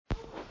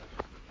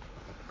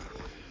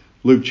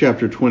Luke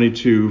chapter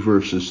 22,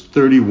 verses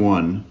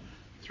 31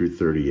 through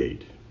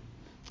 38.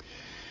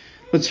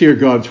 Let's hear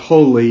God's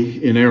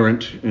holy,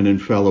 inerrant, and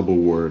infallible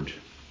word.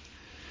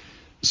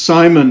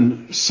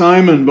 Simon,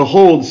 Simon,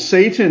 behold,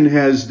 Satan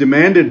has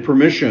demanded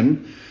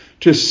permission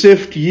to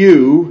sift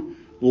you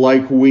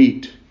like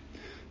wheat.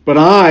 But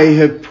I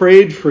have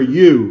prayed for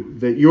you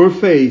that your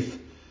faith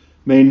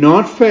may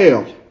not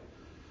fail.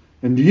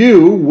 And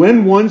you,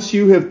 when once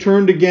you have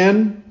turned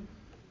again,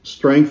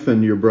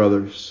 strengthen your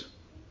brothers.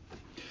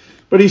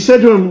 But he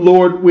said to him,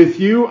 Lord, with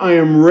you I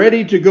am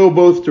ready to go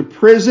both to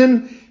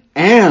prison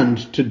and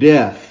to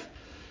death.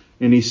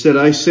 And he said,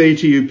 I say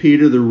to you,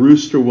 Peter, the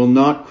rooster will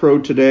not crow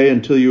today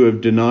until you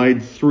have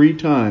denied 3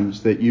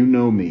 times that you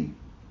know me.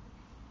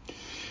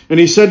 And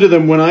he said to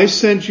them, when I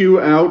sent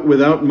you out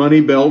without money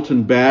belt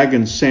and bag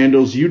and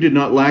sandals, you did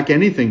not lack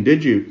anything,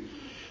 did you?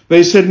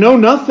 They said, no,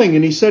 nothing.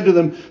 And he said to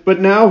them, but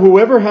now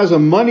whoever has a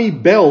money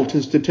belt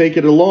is to take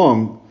it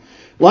along.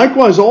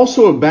 Likewise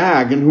also a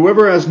bag, and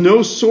whoever has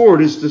no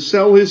sword is to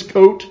sell his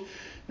coat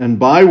and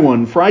buy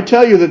one. For I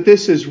tell you that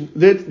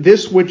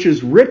this which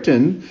is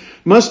written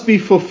must be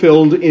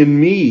fulfilled in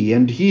me.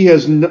 And he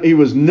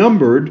was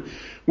numbered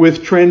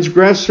with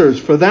transgressors.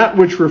 For that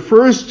which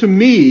refers to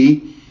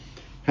me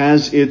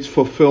has its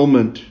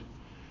fulfillment.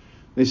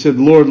 They said,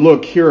 Lord,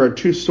 look, here are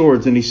 2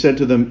 swords. And he said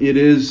to them, it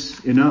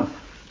is enough.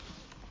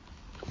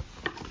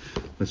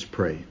 Let's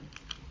pray.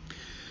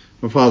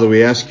 Well, Father,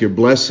 we ask your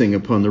blessing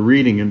upon the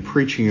reading and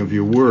preaching of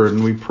your word,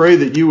 and we pray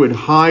that you would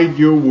hide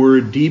your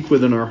word deep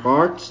within our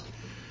hearts,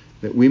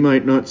 that we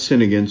might not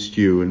sin against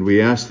you. And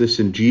we ask this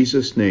in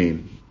Jesus'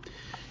 name.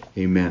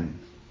 Amen.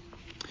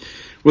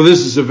 Well, this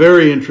is a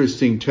very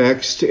interesting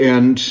text,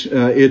 and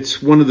it's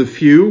one of the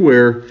few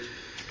where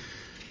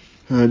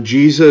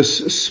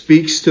Jesus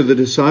speaks to the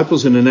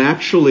disciples and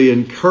actually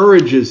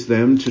encourages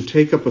them to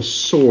take up a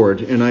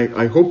sword. And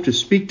I hope to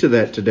speak to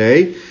that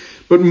today.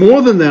 But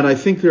more than that, I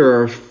think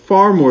there are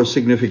far more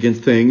significant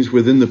things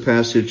within the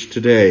passage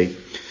today.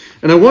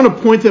 And I want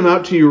to point them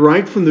out to you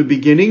right from the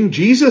beginning.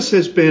 Jesus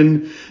has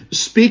been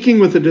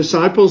speaking with the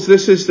disciples.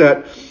 This is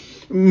that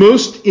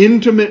most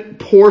intimate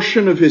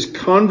portion of his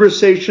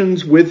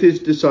conversations with his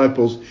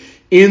disciples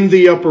in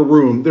the upper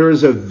room. There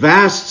is a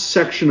vast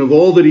section of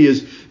all that he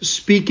is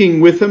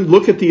speaking with them.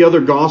 Look at the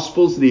other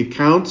Gospels, the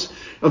accounts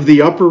of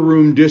the upper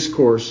room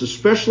discourse,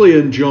 especially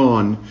in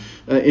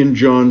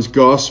John's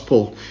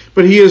Gospel.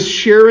 But he is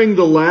sharing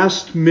the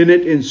last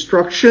minute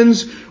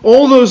instructions,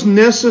 all those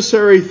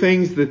necessary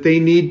things that they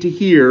need to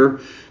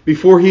hear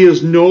before he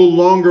is no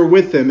longer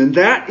with them. And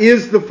that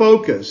is the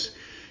focus.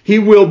 He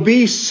will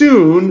be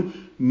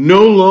soon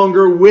no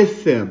longer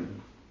with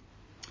them.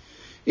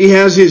 He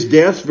has his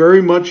death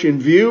very much in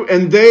view,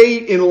 and they,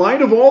 in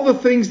light of all the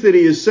things that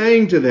he is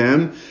saying to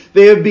them,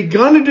 they have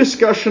begun a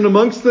discussion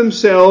amongst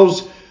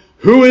themselves,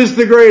 who is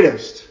the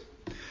greatest?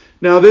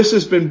 Now, this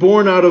has been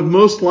born out of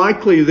most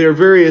likely their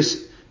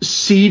various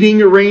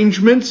seating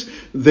arrangements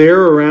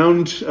there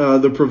around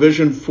the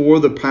provision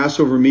for the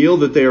Passover meal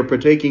that they are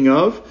partaking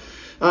of.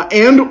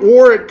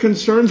 Or it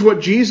concerns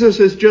what Jesus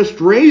has just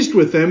raised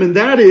with them, and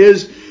that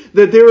is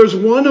that there is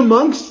one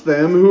amongst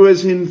them who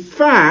is in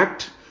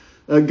fact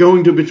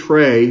going to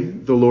betray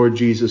the Lord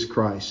Jesus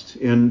Christ.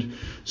 And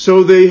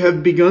so they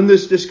have begun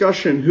this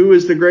discussion. Who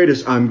is the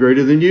greatest? I'm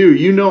greater than you.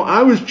 You know,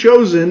 I was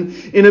chosen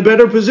in a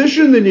better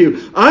position than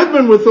you. I've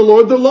been with the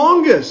Lord the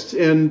longest.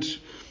 And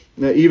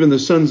even the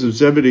sons of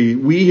Zebedee,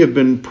 we have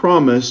been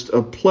promised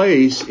a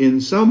place in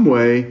some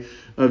way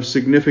of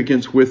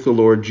significance with the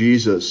Lord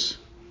Jesus.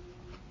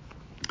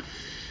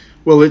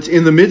 Well, it's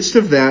in the midst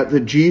of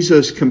that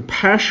Jesus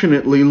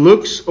compassionately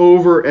looks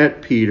over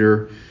at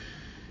Peter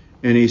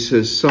and he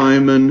says,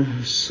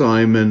 Simon,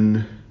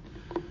 Simon,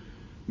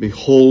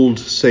 behold,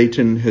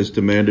 Satan has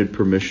demanded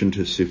permission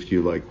to sift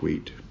you like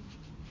wheat.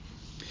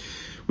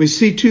 We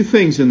see 2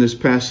 things in this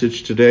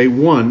passage today.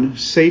 1,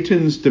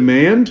 Satan's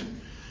demand,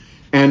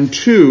 and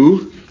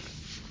 2,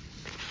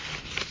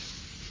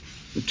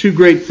 the 2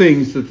 great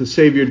things that the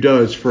Savior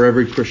does for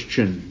every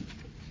Christian.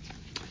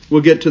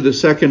 We'll get to the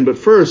second, but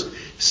first,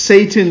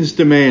 Satan's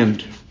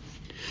demand.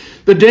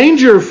 The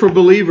danger for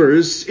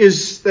believers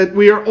is that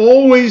we are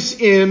always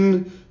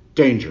in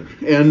danger.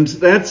 And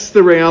that's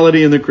the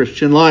reality in the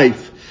Christian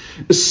life.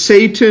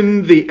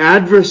 Satan, the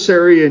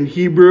adversary in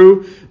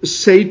Hebrew,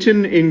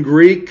 Satan in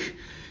Greek,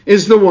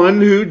 is the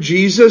one who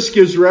Jesus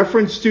gives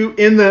reference to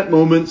in that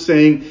moment,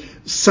 saying,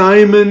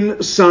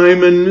 Simon,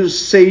 Simon,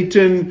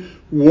 Satan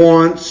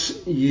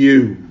wants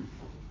you.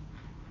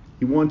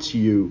 He wants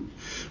you.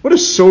 What a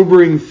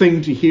sobering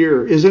thing to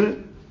hear, isn't it?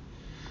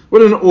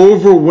 What an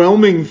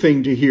overwhelming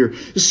thing to hear.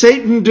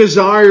 Satan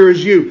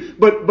desires you.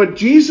 But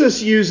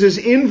Jesus uses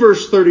in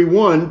verse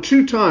 31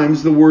 2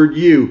 times the word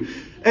you.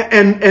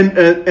 And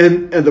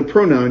the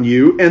pronoun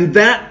you. And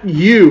that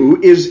you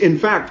is in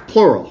fact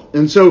plural.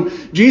 And so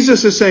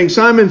Jesus is saying,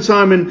 Simon,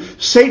 Simon,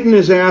 Satan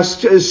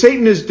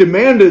has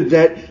demanded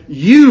that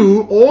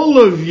you, all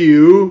of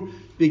you,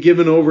 be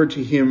given over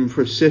to him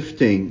for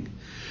sifting.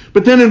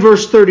 But then in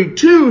verse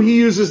 32, he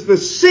uses the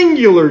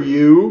singular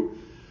you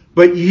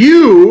But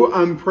you,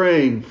 I'm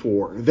praying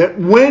for, that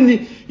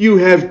when you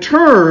have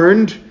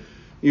turned,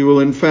 you will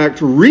in fact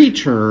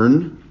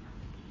return,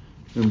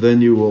 and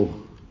then you will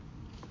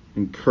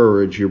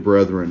encourage your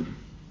brethren.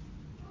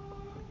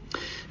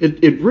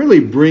 It really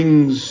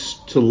brings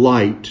to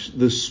light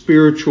the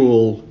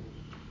spiritual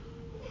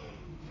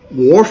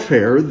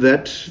warfare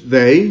that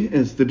they,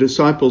 as the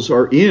disciples,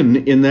 are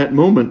in that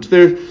moment.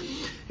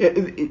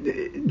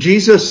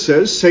 Jesus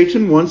says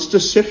Satan wants to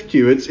sift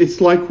you.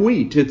 It's like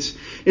wheat. It's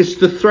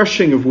the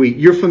threshing of wheat.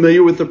 You're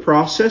familiar with the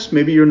process.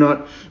 Maybe you're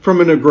not from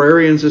an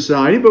agrarian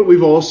society, but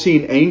we've all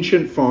seen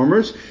ancient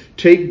farmers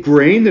take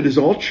grain that is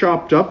all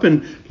chopped up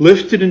and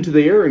lift it into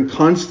the air and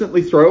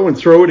constantly throw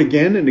it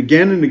again and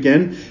again and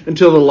again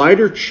until the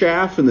lighter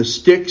chaff and the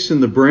sticks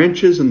and the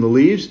branches and the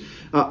leaves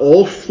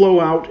all flow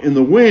out in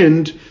the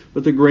wind,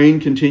 but the grain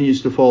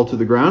continues to fall to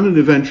the ground and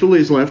eventually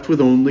is left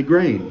with only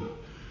grain.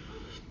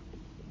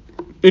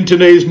 In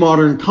today's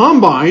modern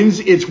combines,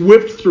 it's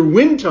whipped through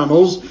wind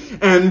tunnels,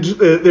 and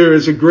there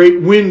is a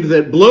great wind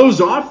that blows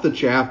off the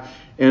chaff,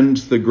 and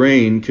the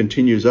grain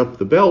continues up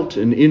the belt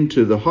and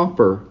into the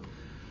hopper.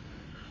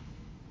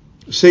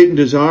 Satan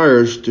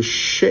desires to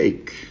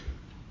shake,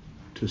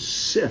 to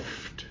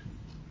sift,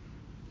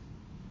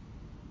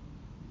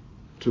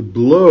 to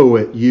blow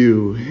at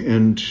you,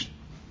 and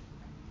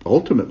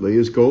ultimately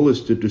his goal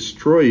is to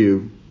destroy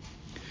you.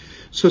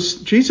 So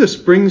Jesus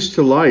brings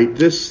to light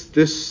this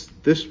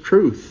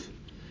truth.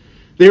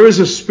 There is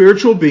a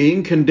spiritual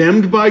being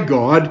condemned by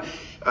God,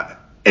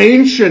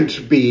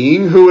 ancient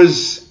being who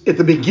is at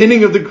the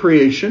beginning of the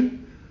creation,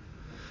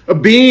 a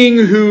being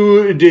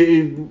who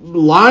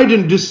lied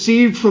and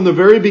deceived from the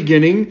very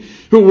beginning,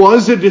 who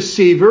was a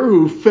deceiver,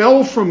 who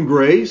fell from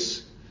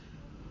grace,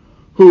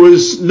 who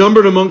is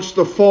numbered amongst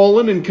the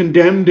fallen and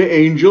condemned to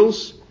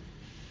angels.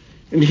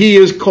 And he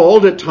is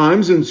called at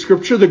times in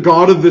Scripture the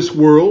God of this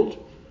world,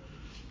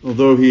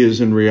 although he is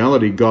in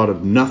reality God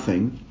of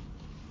nothing.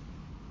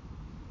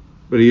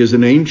 But he is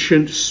an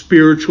ancient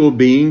spiritual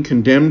being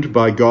condemned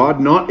by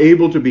God, not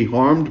able to be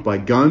harmed by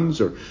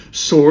guns or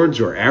swords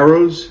or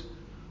arrows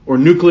or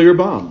nuclear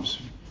bombs.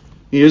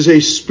 He is a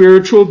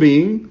spiritual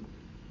being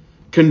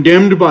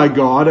condemned by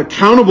God,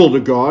 accountable to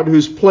God,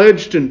 who's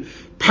pledged in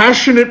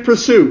passionate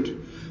pursuit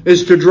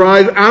is to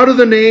drive out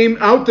the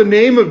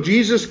name of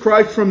Jesus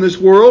Christ from this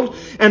world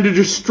and to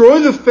destroy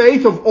the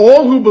faith of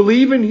all who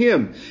believe in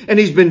him. And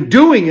he's been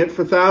doing it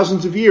for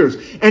thousands of years.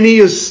 And he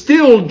is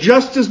still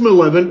just as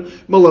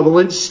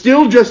malevolent,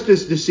 still just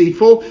as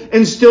deceitful,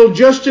 and still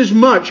just as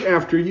much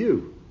after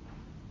you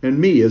and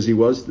me as he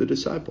was the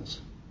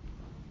disciples.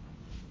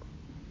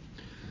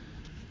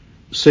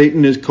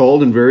 Satan is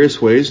called in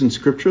various ways in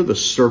Scripture the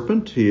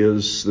serpent. He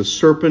is the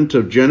serpent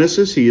of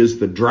Genesis. He is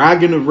the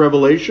dragon of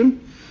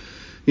Revelation.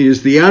 He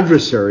is the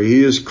adversary.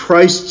 He is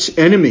Christ's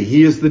enemy.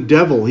 He is the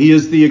devil. He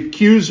is the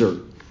accuser.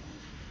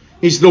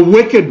 He's the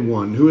wicked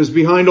one who is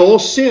behind all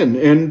sin.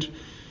 And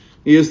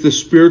he is the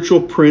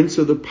spiritual prince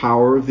of the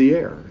power of the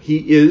air.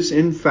 He is,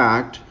 in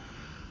fact,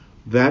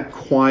 that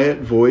quiet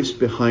voice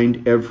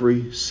behind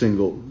every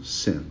single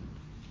sin.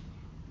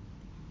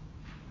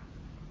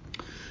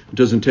 It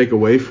doesn't take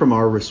away from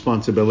our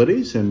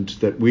responsibilities and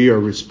that we are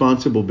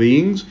responsible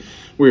beings.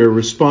 We are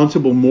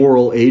responsible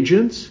moral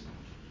agents.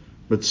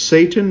 But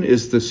Satan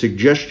is the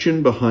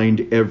suggestion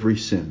behind every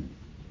sin.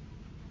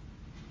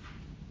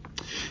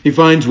 He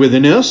finds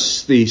within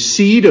us the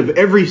seed of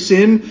every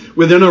sin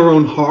within our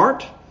own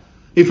heart.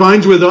 He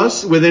finds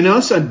within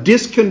us a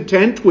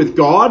discontent with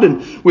God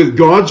and with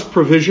God's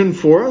provision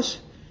for us.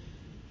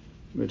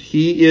 But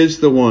he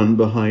is the one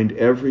behind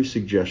every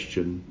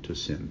suggestion to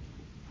sin.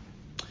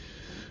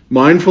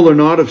 Mindful or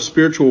not of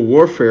spiritual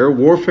warfare,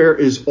 warfare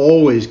is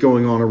always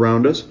going on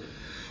around us.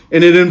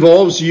 And it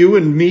involves you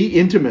and me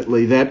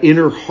intimately, that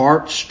inner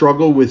heart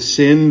struggle with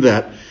sin,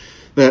 that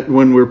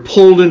when we're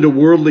pulled into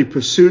worldly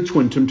pursuits,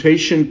 when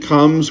temptation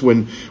comes,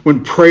 when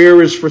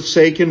prayer is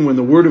forsaken, when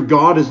the Word of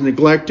God is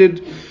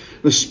neglected,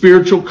 the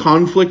spiritual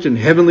conflict in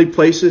heavenly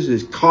places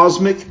is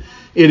cosmic.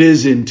 It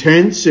is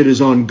intense. It is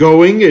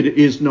ongoing. It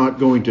is not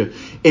going to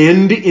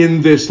end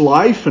in this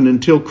life and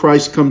until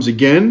Christ comes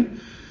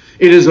again.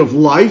 It is of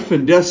life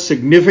and death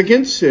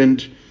significance,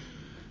 and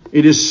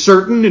it is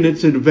certain in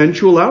its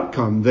eventual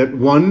outcome that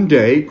one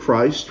day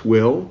Christ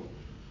will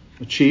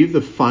achieve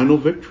the final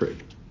victory.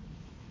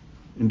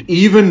 And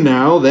even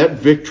now that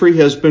victory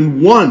has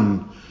been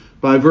won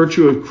by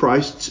virtue of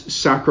Christ's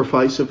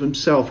sacrifice of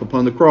himself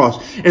upon the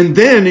cross. And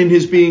then in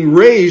his being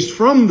raised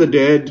from the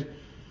dead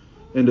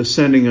and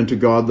ascending unto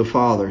God the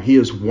Father. He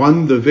has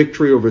won the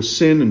victory over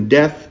sin and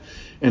death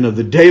and of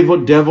the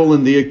devil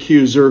and the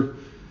accuser.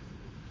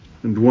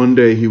 And one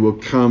day he will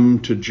come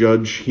to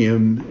judge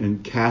him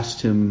and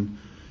cast him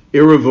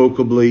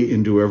irrevocably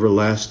into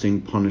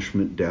everlasting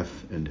punishment, death,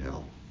 and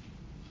hell.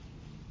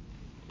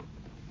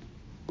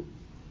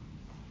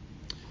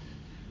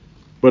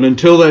 But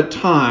until that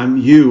time,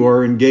 you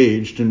are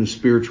engaged in a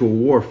spiritual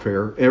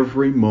warfare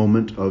every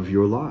moment of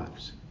your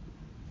lives.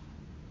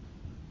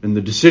 And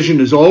the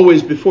decision is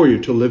always before you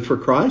to live for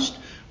Christ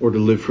or to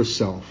live for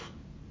self.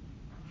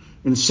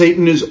 And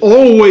Satan is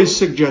always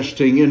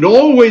suggesting and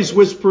always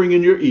whispering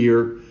in your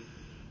ear,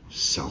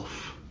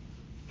 self.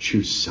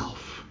 Choose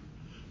self.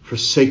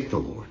 Forsake the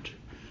Lord.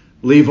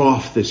 Leave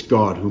off this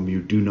God whom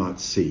you do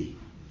not see.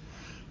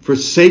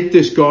 Forsake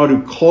this God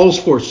who calls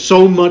for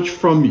so much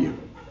from you.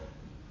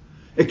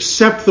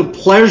 Accept the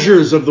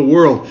pleasures of the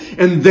world,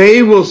 and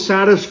they will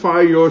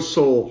satisfy your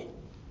soul.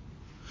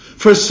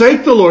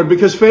 Forsake the Lord,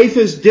 because faith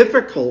is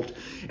difficult,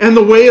 and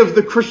the way of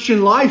the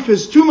Christian life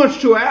is too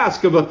much to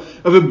ask of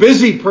a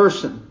busy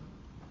person.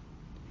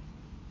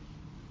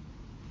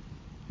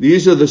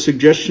 These are the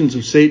suggestions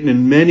of Satan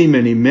and many,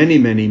 many, many,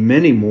 many,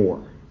 many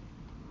more.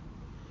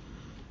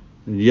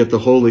 And yet the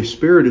Holy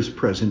Spirit is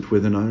present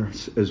within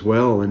us as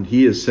well, and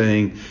He is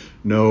saying,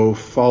 no,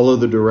 follow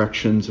the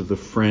directions of the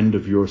friend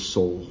of your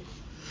soul.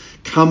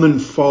 Come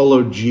and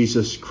follow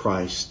Jesus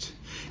Christ.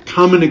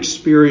 Come and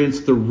experience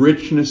the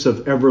richness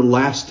of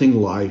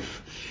everlasting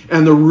life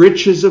and the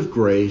riches of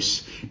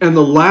grace and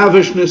the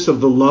lavishness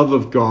of the love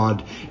of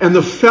God and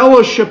the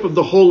fellowship of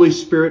the Holy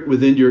Spirit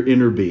within your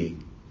inner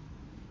being.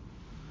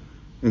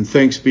 And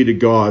thanks be to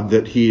God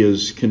that He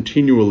is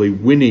continually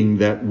winning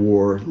that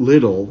war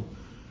little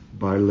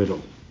by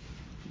little,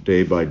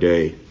 day by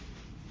day.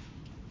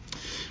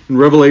 In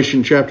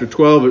Revelation chapter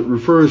 12, it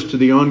refers to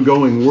the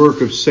ongoing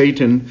work of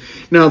Satan.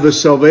 Now the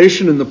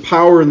salvation and the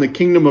power and the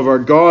kingdom of our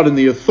God and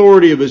the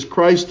authority of His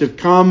Christ have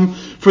come,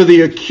 for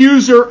the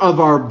accuser of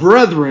our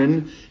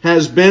brethren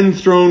has been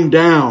thrown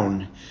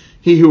down,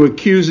 he who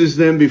accuses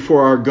them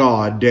before our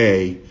God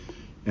day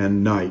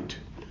and night.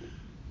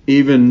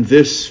 Even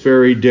this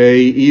very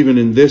day, even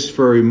in this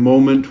very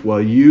moment,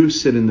 while you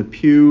sit in the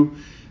pew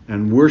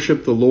and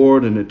worship the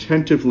Lord and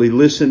attentively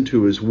listen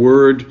to His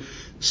word,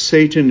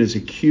 Satan is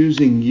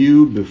accusing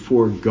you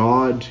before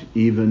God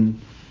even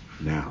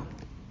now.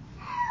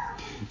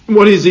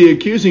 What is he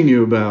accusing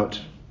you about?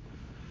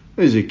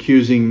 He's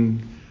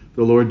accusing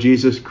the Lord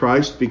Jesus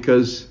Christ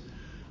because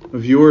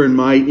of your and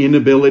my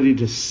inability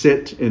to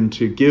sit and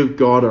to give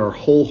God our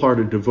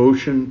wholehearted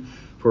devotion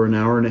for an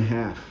hour and a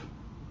half.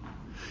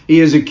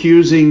 He is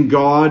accusing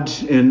God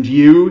and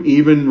you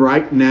even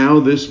right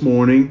now this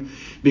morning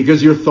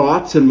because your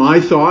thoughts and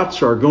my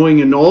thoughts are going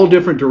in all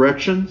different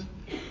directions.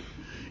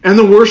 And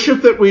the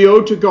worship that we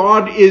owe to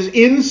God is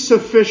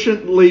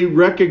insufficiently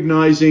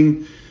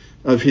recognizing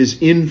of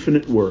His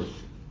infinite worth.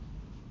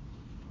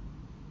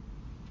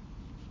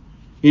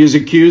 He is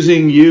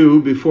accusing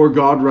you before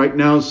God right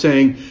now,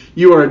 saying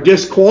you are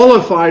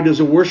disqualified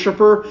as a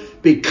worshiper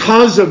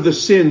because of the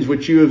sins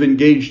which you have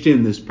engaged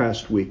in this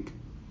past week.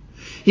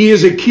 He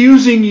is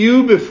accusing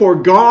you before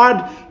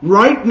God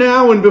right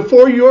now and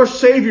before your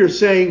Savior,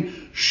 saying,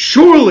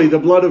 surely the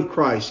blood of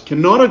Christ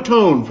cannot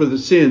atone for the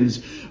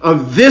sins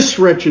of this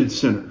wretched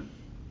sinner.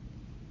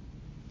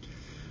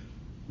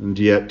 And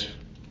yet,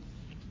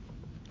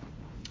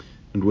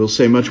 and we'll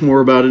say much more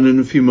about it in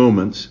a few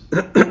moments,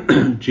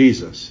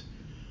 Jesus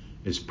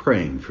is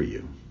praying for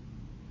you.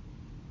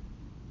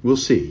 We'll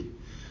see.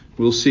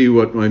 We'll see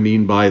what I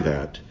mean by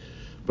that.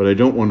 But I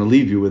don't want to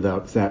leave you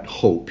without that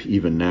hope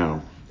even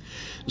now.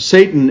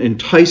 Satan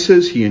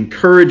entices, he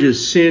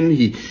encourages sin,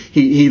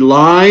 he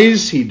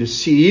lies, he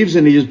deceives,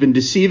 and he has been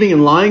deceiving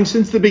and lying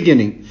since the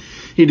beginning.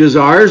 He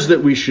desires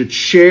that we should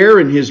share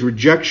in his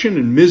rejection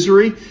and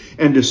misery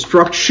and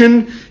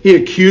destruction. He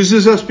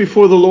accuses us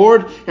before the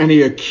Lord, and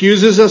he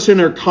accuses us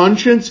in our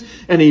conscience,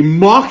 and he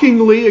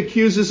mockingly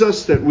accuses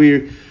us that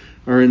we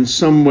are in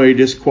some way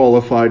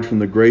disqualified from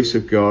the grace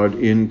of God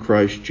in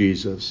Christ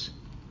Jesus.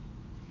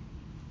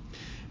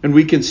 And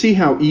we can see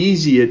how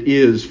easy it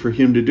is for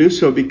him to do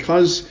so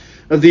because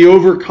of the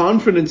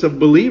overconfidence of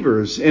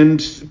believers. And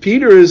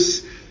Peter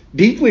is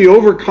deeply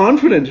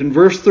overconfident in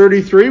verse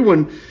 33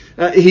 when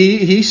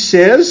he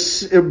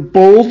says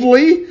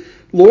boldly,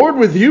 Lord,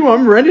 with you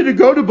I'm ready to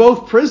go to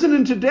both prison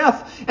and to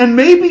death. And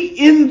maybe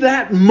in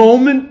that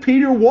moment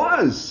Peter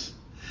was.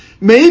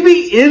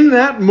 Maybe in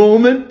that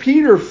moment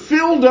Peter,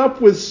 filled up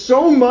with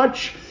so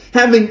much,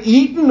 having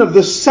eaten of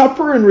the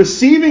supper and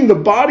receiving the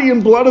body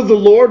and blood of the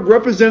Lord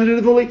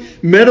representatively,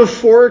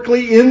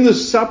 metaphorically in the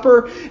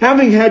supper,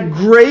 having had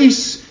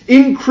grace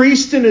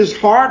increased in his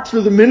heart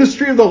through the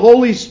ministry of the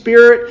Holy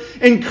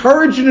Spirit,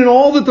 encouraged in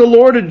all that the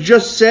Lord had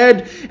just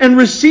said, and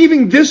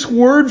receiving this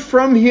word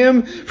from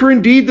him, for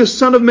indeed the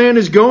Son of Man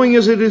is going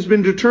as it has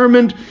been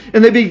determined.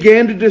 And they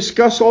began to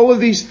discuss all of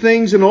these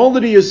things and all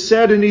that he has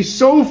said, and he's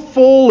so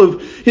full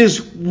of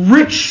his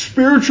rich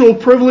spiritual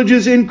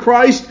privileges in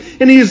Christ,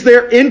 and he is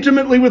there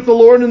intimately with the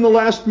Lord in the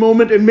last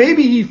moment, and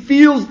maybe he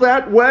feels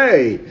that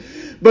way.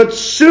 But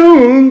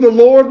soon the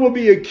Lord will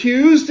be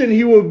accused, and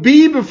he will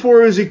be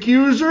before his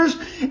accusers,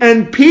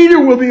 and Peter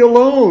will be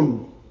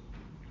alone.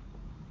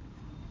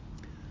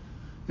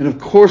 And of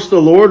course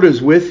the Lord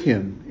is with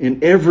him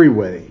in every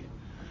way.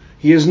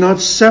 He is not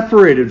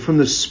separated from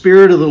the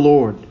Spirit of the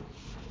Lord.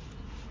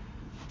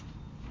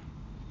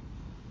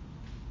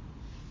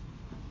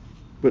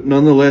 But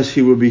nonetheless,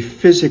 he will be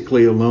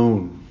physically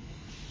alone.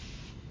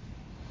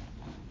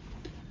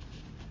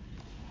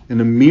 And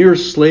a mere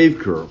slave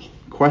girl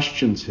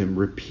questions him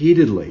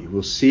repeatedly.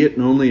 We'll see it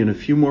in only in a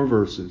few more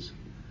verses.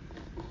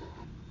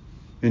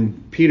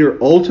 And Peter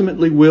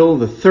ultimately will,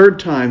 the third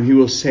time, he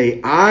will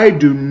say, I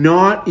do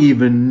not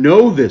even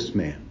know this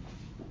man.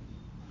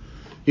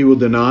 He will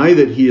deny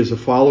that he is a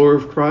follower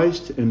of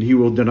Christ, and he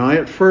will deny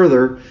it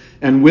further,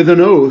 and with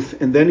an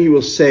oath, and then he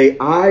will say,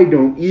 I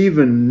don't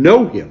even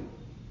know him.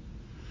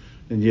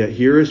 And yet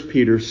here is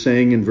Peter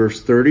saying in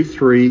verse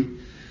 33,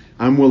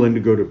 I'm willing to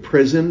go to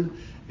prison,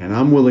 and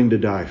I'm willing to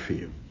die for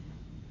you.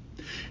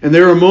 And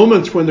there are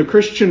moments when the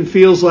Christian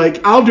feels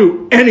like, I'll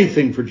do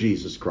anything for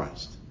Jesus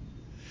Christ.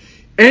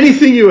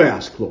 Anything you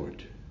ask,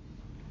 Lord.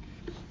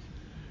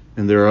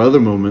 And there are other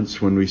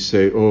moments when we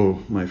say, oh,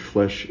 my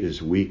flesh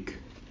is weak.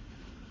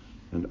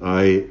 And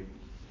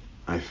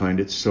I find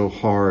it so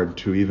hard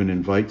to even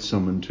invite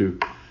someone to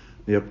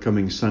the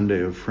upcoming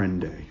Sunday of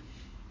Friend Day.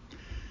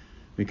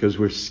 Because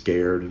we're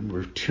scared and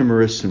we're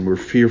timorous and we're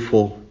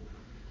fearful.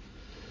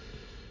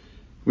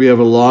 We have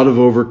a lot of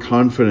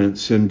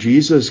overconfidence, and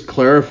Jesus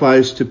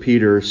clarifies to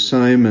Peter,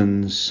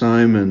 Simon,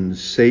 Simon,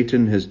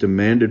 Satan has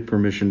demanded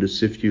permission to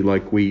sift you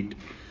like wheat,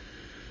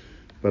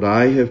 but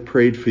I have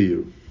prayed for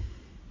you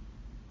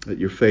that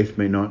your faith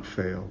may not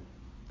fail.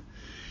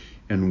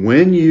 And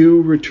when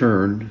you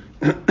return,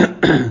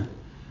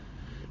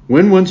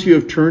 when once you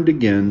have turned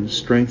again,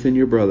 strengthen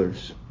your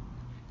brothers.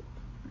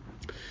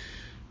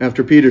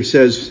 After Peter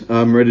says,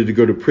 I'm ready to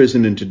go to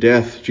prison and to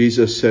death,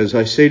 Jesus says,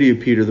 I say to you,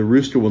 Peter, the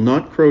rooster will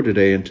not crow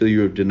today until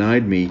you have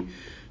denied me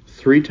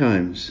 3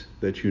 times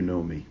that you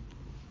know me.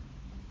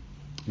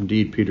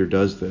 Indeed, Peter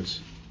does this.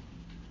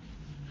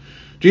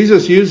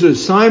 Jesus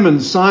uses Simon,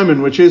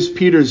 Simon, which is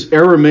Peter's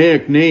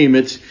Aramaic name.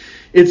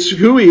 It's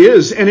who he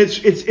is, and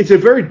it's a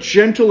very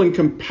gentle and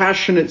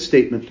compassionate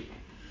statement.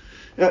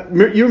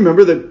 You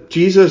remember that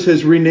Jesus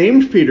has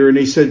renamed Peter, and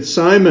he said,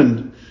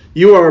 Simon,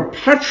 you are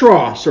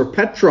Petros, or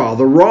Petra,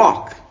 the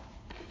rock.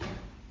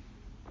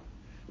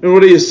 And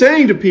what he is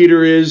saying to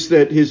Peter is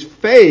that his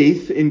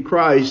faith in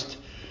Christ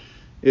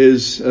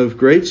is of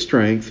great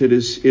strength. It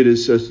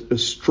is a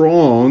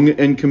strong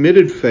and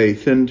committed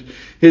faith. And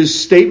his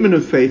statement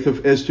of faith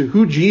as to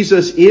who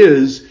Jesus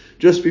is,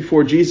 just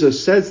before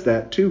Jesus says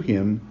that to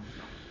him,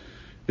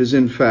 is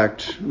in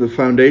fact the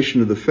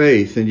foundation of the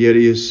faith. And yet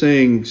he is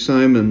saying,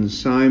 Simon,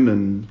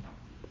 Simon,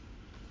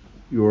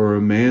 you are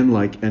a man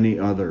like any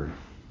other.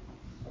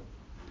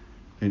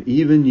 And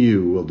even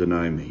you will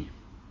deny me.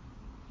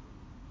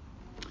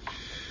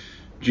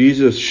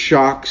 Jesus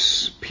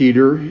shocks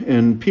Peter,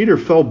 and Peter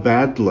fell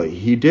badly.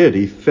 He did.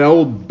 He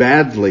fell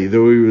badly,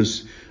 though he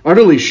was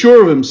utterly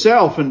sure of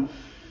himself. And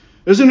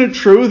isn't it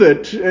true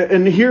that,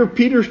 and here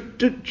Peter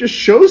just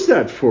shows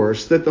that for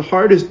us, that the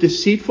heart is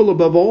deceitful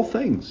above all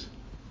things.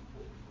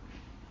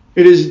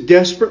 It is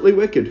desperately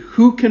wicked.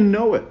 Who can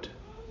know it?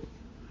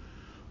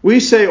 We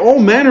say all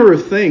manner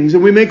of things,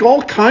 and we make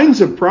all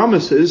kinds of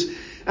promises,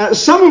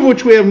 some of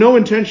which we have no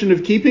intention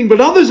of keeping,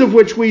 but others of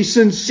which we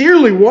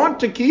sincerely want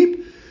to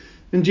keep.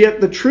 And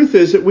yet the truth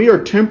is that we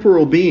are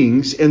temporal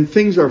beings, and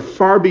things are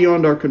far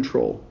beyond our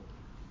control.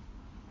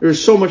 There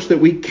is so much that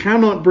we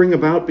cannot bring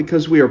about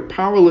because we are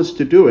powerless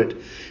to do it.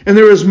 And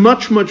there is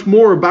much, much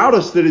more about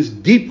us that is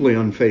deeply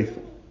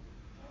unfaithful.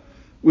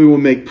 We will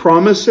make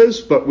promises,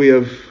 but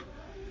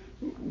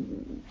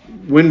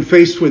when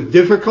faced with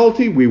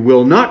difficulty, we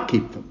will not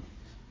keep them.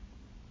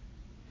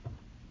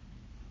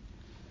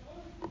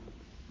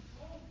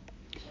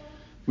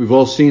 We've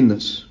all seen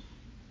this.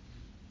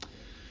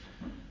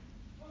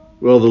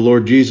 Well, the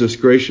Lord Jesus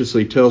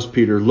graciously tells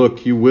Peter,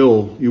 look, you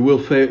will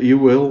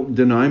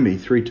deny me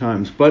 3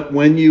 times. But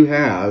when you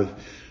have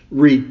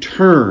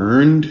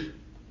returned,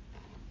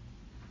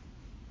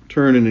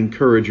 turn and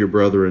encourage your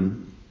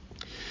brethren.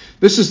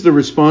 This is the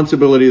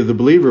responsibility of the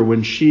believer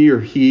when she or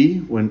he,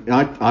 when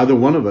either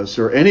one of us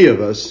or any of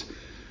us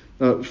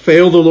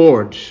fail the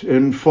Lord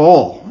and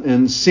fall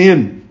and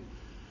sin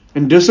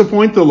and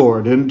disappoint the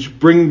Lord and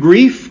bring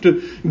grief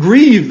to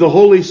grieve the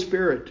Holy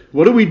Spirit.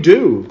 What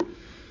do?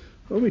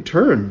 Well, we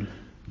turn.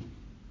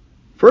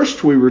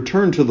 First, we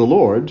return to the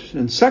Lord,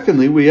 and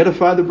secondly, we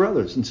edify the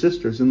brothers and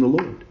sisters in the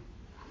Lord.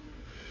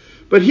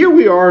 But here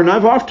we are, and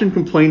I've often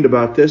complained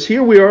about this,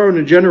 here we are in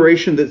a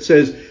generation that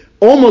says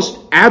almost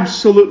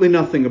absolutely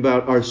nothing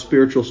about our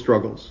spiritual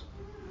struggles.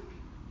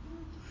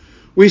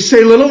 We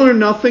say little or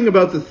nothing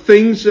about the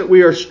things that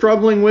we are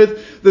struggling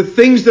with, the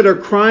things that are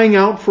crying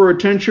out for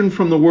attention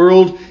from the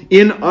world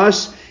in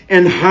us,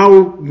 and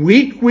how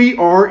weak we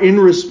are in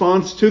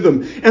response to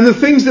them, and the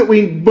things that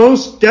we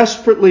most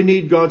desperately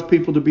need God's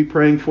people to be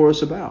praying for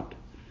us about.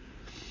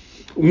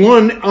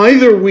 One,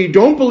 either we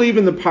don't believe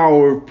in the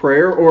power of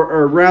prayer,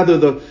 or rather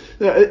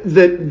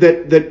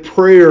that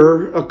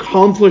prayer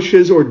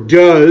accomplishes or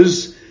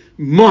does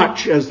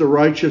much as the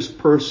righteous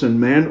person,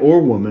 man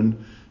or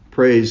woman,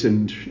 prays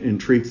and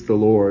entreats the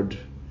Lord.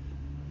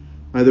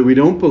 Either we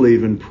don't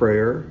believe in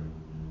prayer,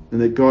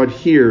 and that God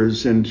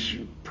hears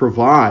and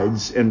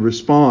provides and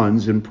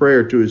responds in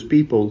prayer to his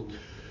people.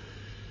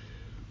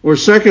 Or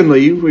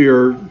secondly, we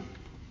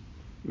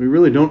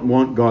really don't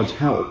want God's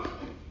help.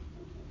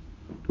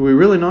 Do we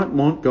really not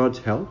want God's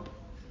help?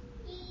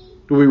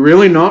 Do we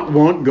really not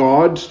want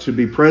God to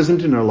be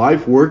present in our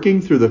life,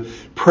 working through the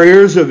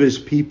prayers of his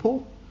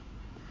people?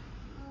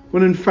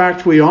 when in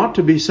fact we ought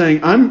to be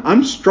saying,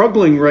 I'm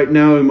struggling right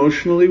now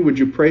emotionally. Would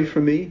you pray for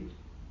me?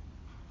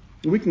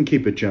 We can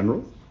keep it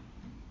general.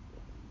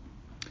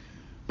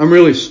 I'm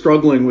really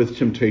struggling with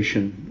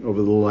temptation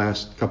over the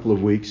last couple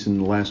of weeks and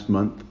the last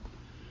month.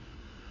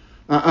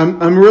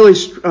 I'm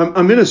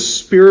in a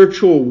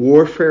spiritual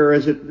warfare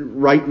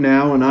right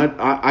now, and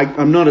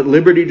I'm not at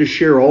liberty to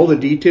share all the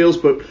details,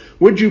 but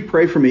would you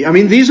pray for me? I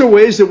mean, these are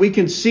ways that we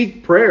can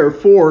seek prayer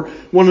for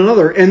one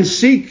another and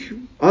seek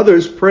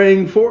others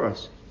praying for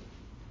us.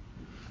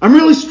 I'm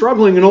really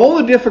struggling in all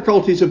the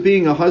difficulties of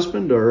being a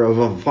husband or of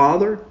a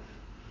father.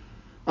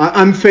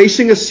 I'm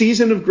facing a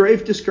season of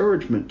grave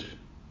discouragement.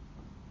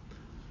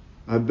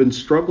 I've been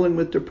struggling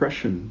with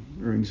depression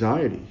or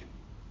anxiety.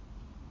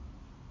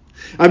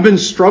 I've been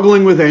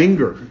struggling with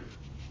anger.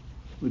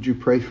 Would you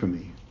pray for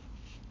me?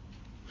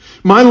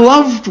 My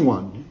loved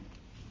one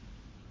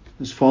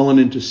has fallen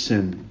into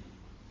sin.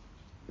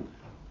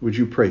 Would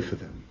you pray for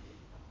them?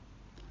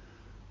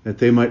 That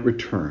they might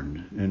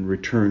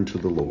return to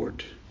the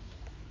Lord.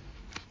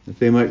 That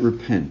they might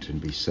repent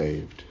and be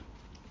saved.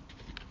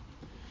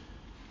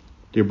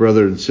 Dear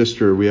brother and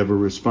sister, we have a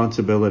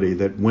responsibility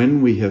that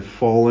when we have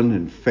fallen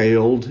and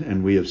failed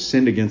and we have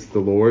sinned against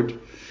the Lord,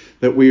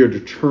 that we are to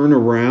turn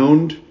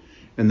around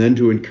and then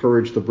to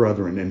encourage the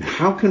brethren. And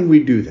how can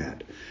we do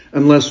that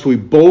unless we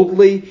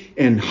boldly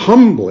and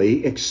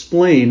humbly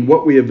explain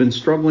what we have been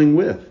struggling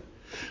with?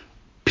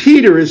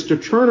 Peter is to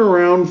turn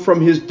around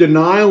from his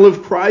denial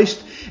of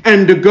Christ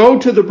and to go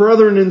to the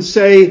brethren and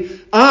say,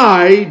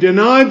 I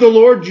denied the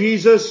Lord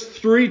Jesus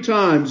 3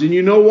 times. And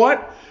you know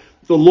what?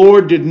 The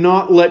Lord did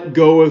not let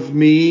go of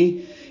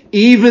me.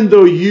 Even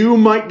though you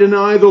might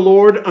deny the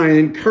Lord, I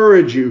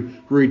encourage you,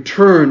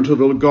 return to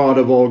the God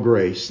of all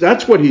grace.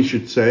 That's what he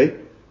should say.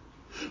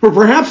 Or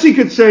perhaps he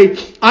could say,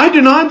 I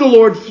denied the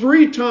Lord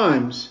 3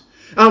 times.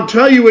 I'll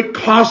tell you, it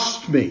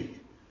cost me.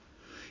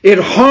 It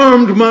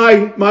harmed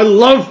my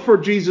love for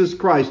Jesus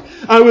Christ.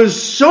 I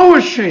was so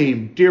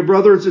ashamed, dear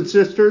brothers and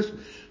sisters.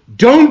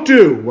 Don't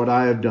do what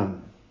I have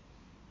done.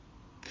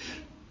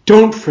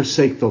 Don't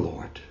forsake the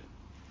Lord.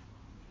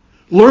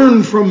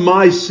 Learn from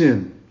my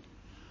sin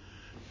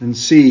and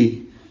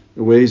see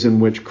the ways in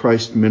which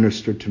Christ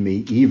ministered to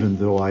me, even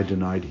though I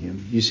denied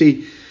him. You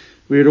see,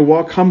 we are to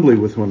walk humbly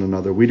with one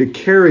another. We are to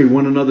carry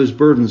one another's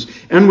burdens,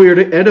 and we are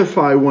to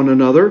edify one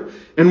another.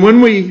 And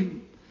when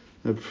we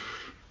have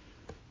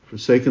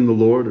forsaken the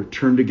Lord or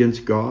turned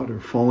against God or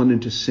fallen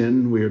into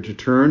sin, we are to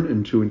turn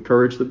and to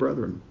encourage the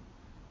brethren.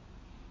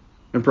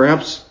 And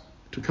perhaps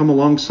to come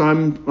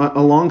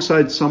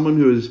alongside someone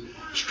who is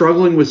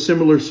struggling with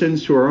similar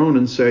sins to our own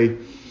and say,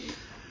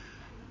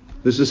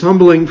 this is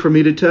humbling for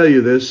me to tell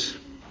you this,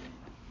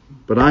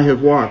 but I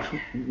have walked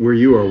where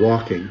you are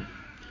walking.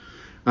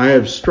 I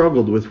have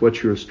struggled with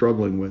what you are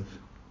struggling with.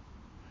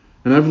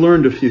 And I've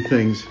learned a few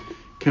things.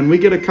 Can we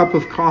get a cup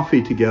of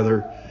coffee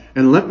together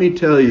and let me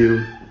tell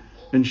you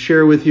and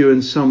share with you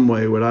in some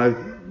way what I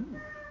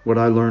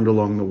learned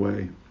along the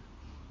way?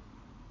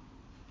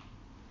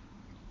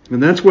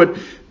 And that's what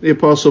the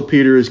Apostle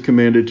Peter is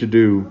commanded to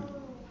do.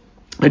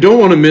 I don't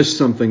want to miss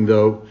something,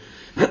 though.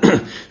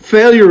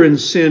 Failure in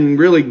sin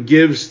really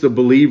gives the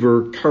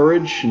believer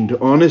courage and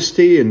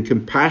honesty and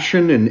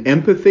compassion and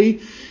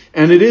empathy.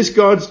 And it is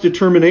God's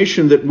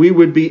determination that we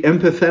would be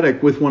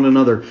empathetic with one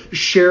another,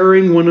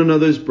 sharing one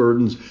another's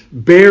burdens,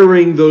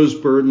 bearing those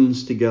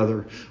burdens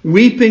together,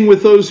 weeping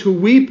with those who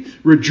weep,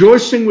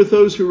 rejoicing with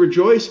those who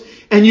rejoice.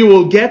 And you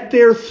will get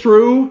there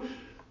through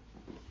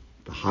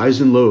the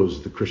highs and lows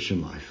of the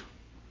Christian life.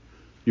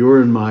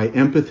 You're in my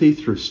empathy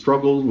through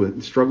struggling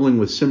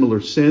with similar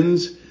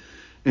sins,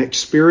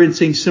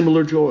 experiencing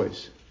similar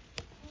joys.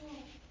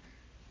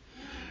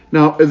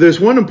 Now, there's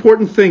one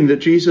important thing that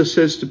Jesus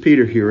says to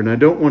Peter here, and I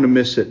don't want to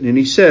miss it. And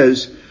he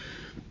says,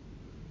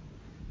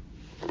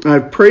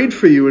 I've prayed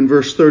for you in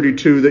verse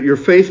 32 that your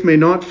faith may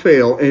not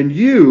fail, and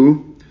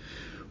you,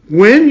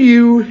 when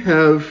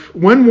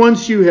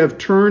once you have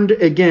turned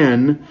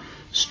again,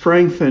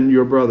 strengthen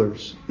your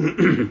brothers.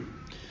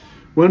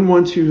 When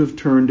once you have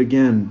turned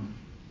again.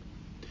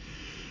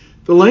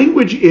 The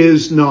language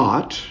is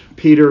not,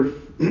 Peter,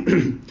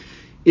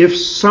 if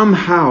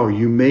somehow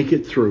you make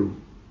it through,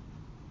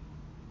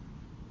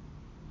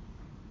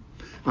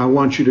 I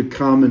want you to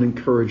come and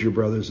encourage your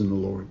brothers in the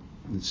Lord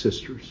and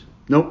sisters.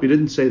 Nope, he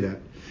didn't say that.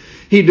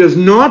 He does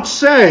not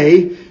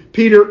say,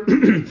 Peter,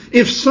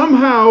 if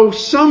somehow,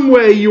 some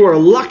way you are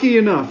lucky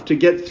enough to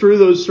get through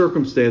those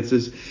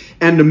circumstances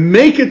and to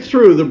make it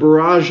through the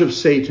barrage of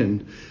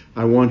Satan,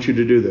 I want you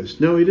to do this.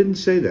 No, he didn't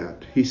say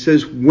that. He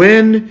says,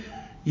 when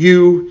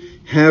you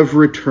have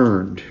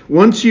returned,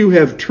 once you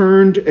have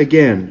turned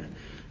again,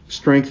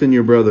 strengthen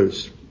your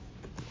brothers.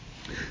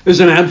 There's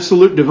an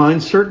absolute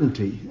divine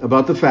certainty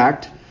about the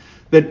fact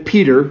that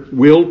Peter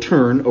will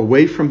turn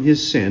away from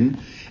his sin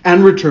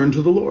and return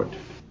to the Lord.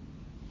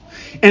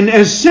 And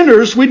as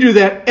sinners, we do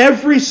that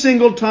every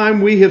single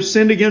time we have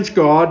sinned against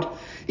God,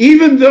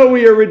 even though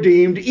we are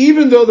redeemed,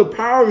 even though the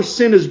power of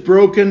sin is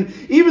broken,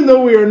 even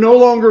though we are no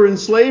longer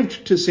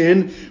enslaved to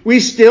sin, we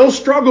still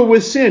struggle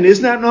with sin.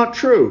 Isn't that not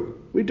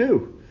true? We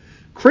do.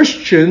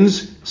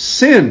 Christians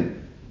sin.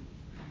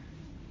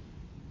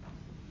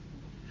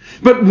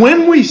 But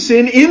when we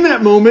sin, in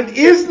that moment,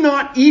 is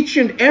not each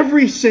and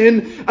every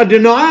sin a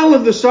denial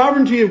of the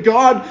sovereignty of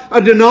God, a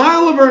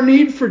denial of our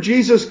need for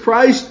Jesus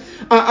Christ,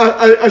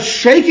 a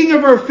shaking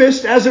of our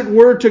fist, as it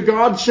were, to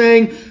God,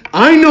 saying,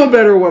 I know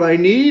better what I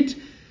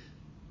need?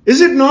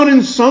 Is it not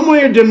in some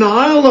way a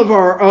denial of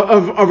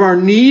our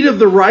need of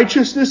the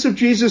righteousness of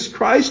Jesus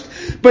Christ?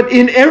 But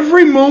in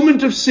every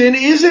moment of sin,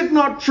 is it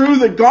not true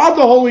that God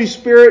the Holy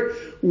Spirit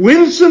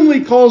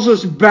winsomely calls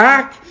us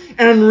back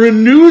and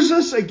renews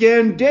us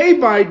again day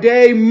by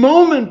day,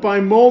 moment by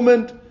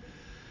moment,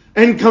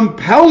 and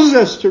compels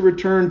us to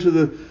return to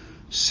the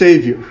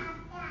Savior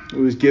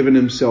who has given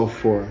himself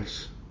for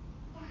us?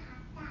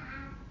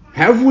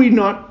 Have we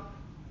not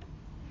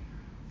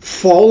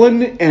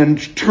fallen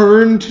and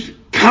turned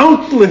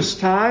countless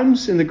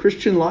times in the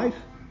Christian life?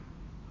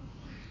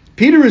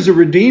 Peter is a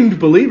redeemed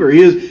believer.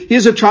 He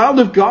is a child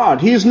of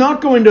God. He is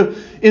not going to,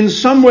 in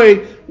some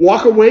way,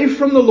 walk away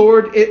from the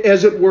Lord,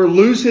 as it were,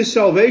 lose his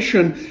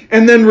salvation,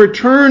 and then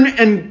return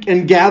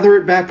and gather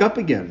it back up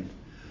again.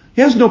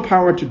 He has no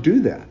power to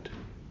do that.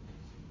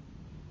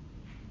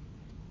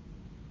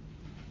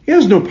 He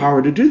has no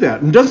power to do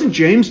that. And doesn't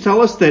James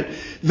tell us that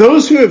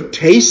those who have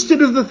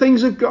tasted of the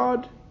things of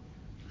God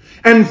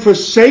and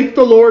forsake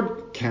the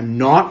Lord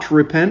cannot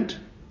repent?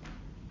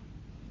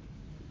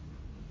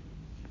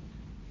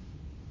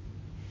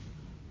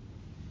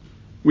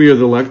 We are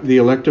the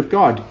elect of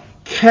God,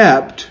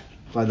 kept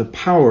by the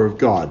power of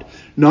God.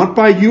 Not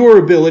by your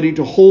ability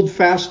to hold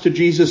fast to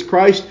Jesus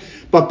Christ,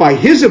 but by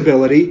his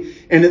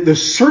ability and the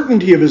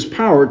certainty of his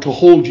power to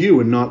hold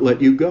you and not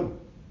let you go.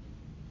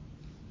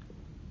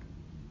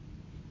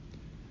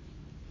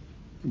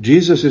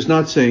 Jesus is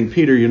not saying,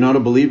 Peter, you're not a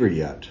believer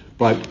yet,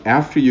 but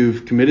after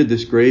you've committed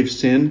this grave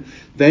sin,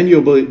 then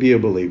you'll be a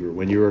believer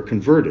when you are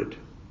converted.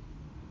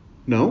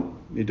 No,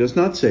 he does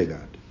not say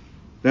that.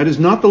 That is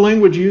not the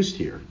language used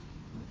here.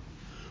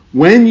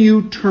 When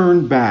you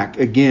turn back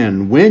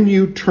again, when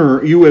you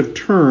have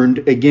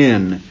turned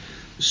again,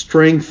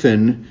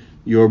 strengthen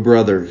your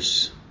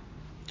brothers.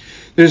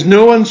 There's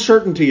no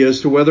uncertainty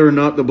as to whether or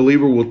not the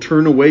believer will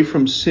turn away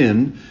from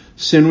sin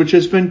which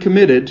has been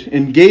committed,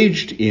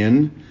 engaged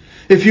in.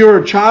 If you're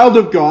a child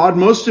of God,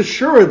 most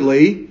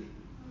assuredly,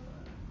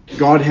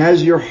 God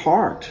has your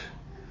heart.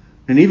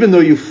 And even though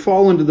you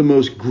fall into the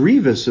most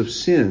grievous of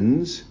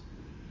sins,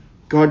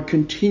 God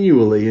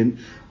continually and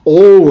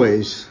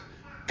always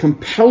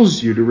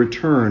compels you to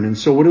return. And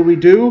so what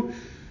do?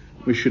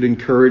 We should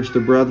encourage the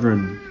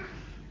brethren.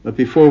 But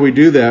before we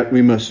do that,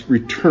 we must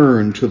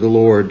return to the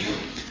Lord.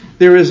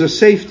 There is a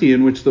safety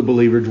in which the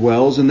believer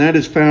dwells, and that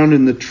is found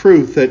in the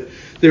truth that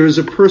there is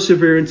a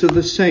perseverance of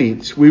the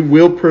saints. We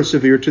will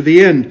persevere to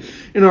the end.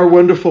 In our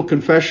wonderful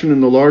confession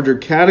in the larger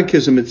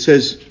catechism, it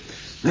says,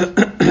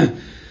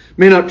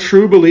 may not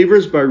true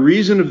believers, by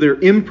reason of their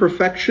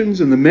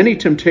imperfections and the many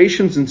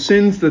temptations and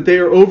sins that they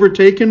are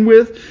overtaken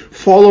with,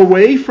 fall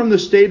away from the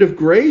state of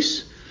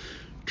grace?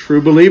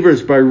 True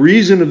believers, by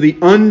reason of the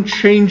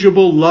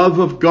unchangeable love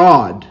of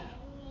God.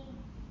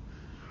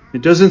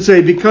 It doesn't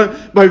say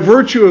by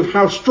virtue of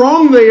how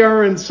strong they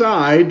are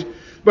inside,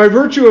 by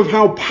virtue of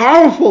how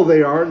powerful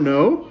they are.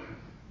 No.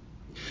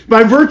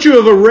 By virtue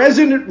of a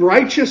resident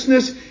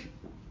righteousness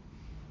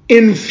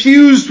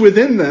infused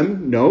within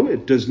them. No,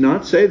 it does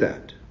not say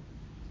that.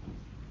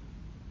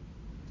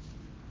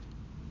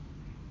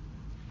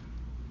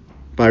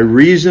 By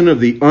reason of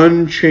the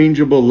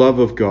unchangeable love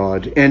of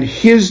God and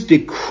his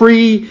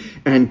decree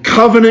and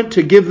covenant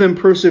to give them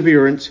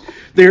perseverance,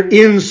 their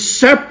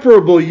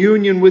inseparable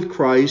union with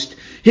Christ,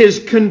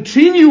 his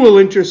continual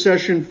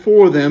intercession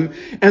for them,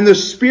 and the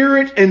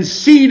Spirit and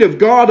seed of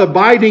God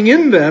abiding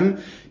in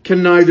them,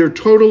 can neither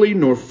totally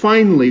nor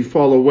finally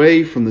fall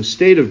away from the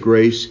state of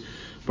grace,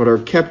 but are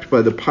kept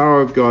by the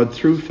power of God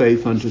through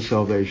faith unto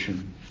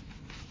salvation.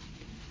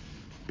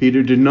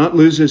 Peter did not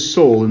lose his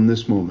soul in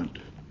this moment.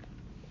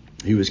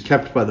 He was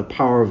kept by the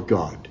power of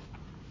God,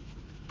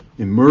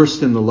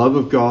 immersed in the love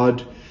of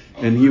God,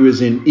 and he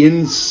was in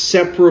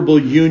inseparable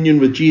union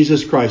with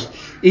Jesus Christ.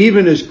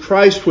 Even as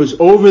Christ was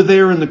over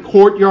there in the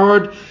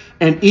courtyard,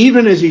 and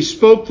even as he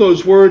spoke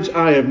those words,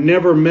 I have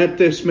never met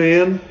this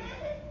man,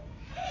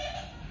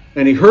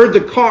 and he heard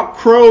the cock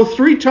crow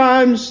 3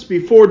 times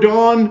before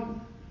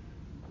dawn,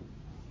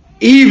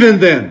 even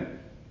then,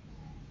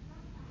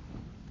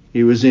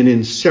 he was in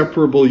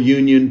inseparable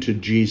union to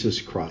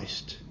Jesus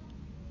Christ.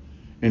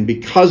 And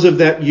because of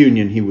that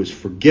union, he was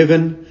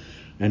forgiven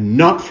and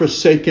not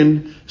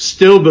forsaken,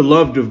 still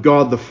beloved of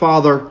God the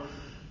Father.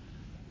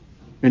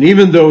 And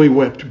even though he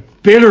wept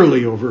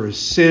bitterly over his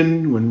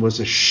sin and was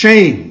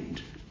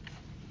ashamed,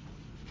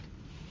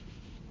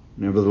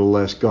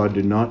 nevertheless, God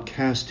did not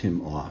cast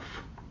him off.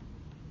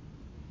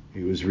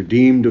 He was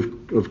redeemed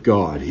of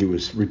God. He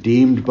was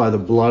redeemed by the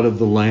blood of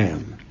the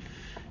Lamb.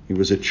 He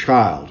was a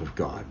child of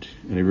God,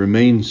 and he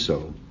remains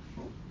so.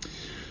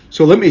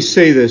 So let me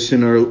say this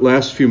in our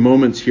last few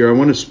moments here. I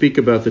want to speak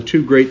about the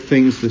 2 great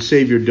things the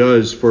Savior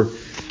does for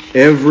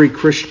every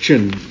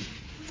Christian.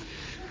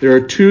 There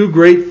are two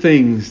great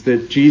things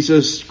that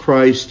Jesus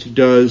Christ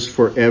does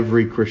for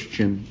every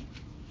Christian.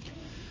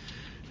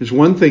 There's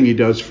one thing he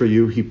does for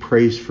you. He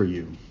prays for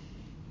you.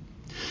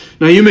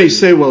 Now you may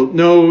say, well,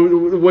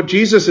 no, what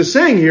Jesus is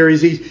saying here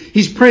is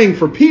he's praying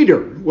for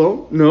Peter.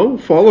 Well, no,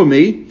 follow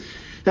me.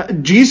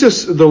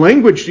 Jesus, the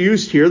language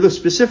used here, the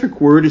specific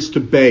word is to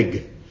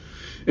beg.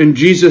 And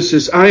Jesus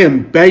says, I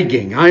am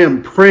begging, I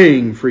am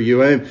praying for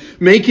you, I am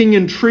making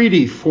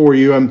entreaty for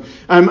you,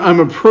 I'm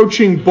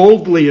approaching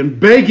boldly and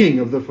begging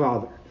of the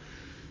Father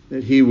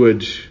that he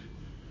would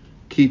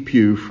keep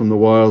you from the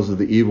wiles of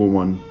the evil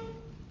one.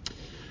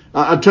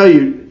 I'll tell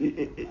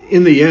you,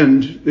 in the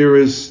end, there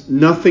is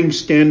nothing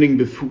standing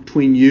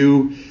between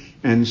you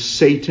and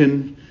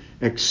Satan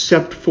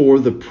except for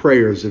the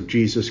prayers of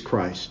Jesus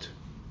Christ.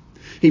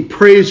 He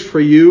prays for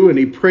you, and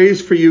he prays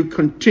for you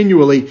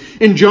continually.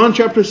 In John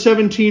chapter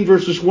 17,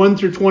 verses 1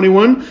 through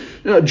 21,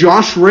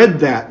 Josh read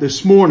that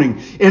this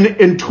morning.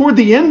 And toward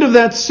the end of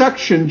that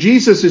section,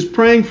 Jesus is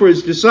praying for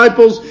his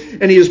disciples,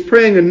 and he is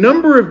praying a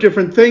number of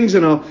different things,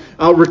 and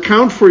I'll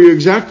recount for you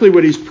exactly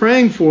what he's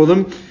praying for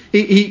them.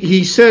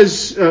 He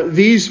says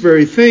these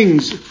very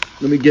things.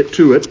 Let me get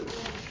to it.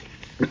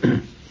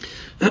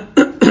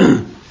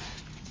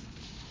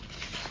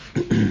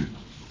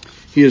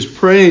 He is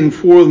praying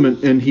for them,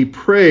 and he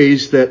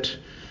prays that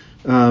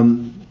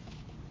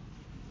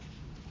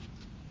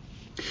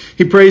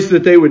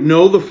they would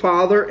know the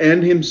Father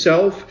and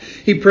himself.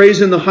 He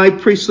prays in the high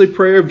priestly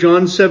prayer of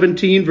John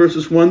 17,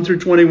 verses 1 through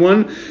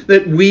 21,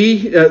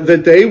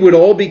 that they would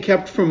all be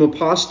kept from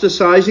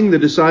apostatizing, the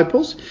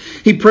disciples.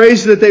 He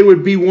prays that they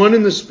would be one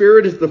in the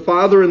Spirit as the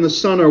Father and the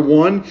Son are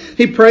one.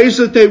 He prays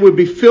that they would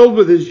be filled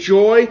with his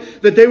joy,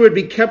 that they would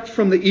be kept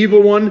from the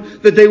evil one,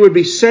 that they would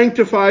be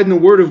sanctified in the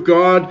Word of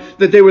God,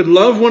 that they would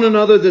love one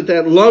another,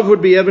 that love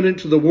would be evident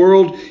to the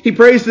world. He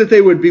prays that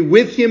they would be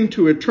with him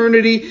to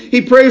eternity.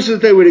 He prays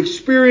that they would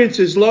experience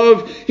his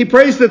love. He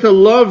prays that the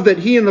love that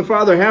he and the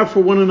Father have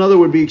for one another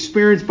would be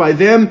experienced by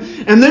them.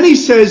 And then he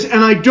says,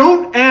 and I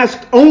don't ask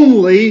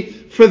only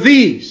for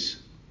these,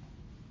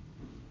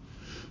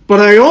 but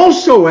I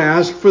also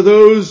ask for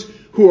those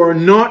who are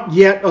not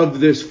yet of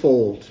this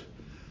fold,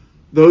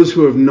 those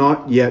who have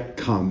not yet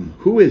come.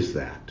 Who is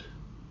that?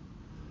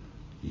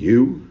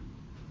 You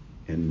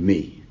and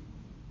me.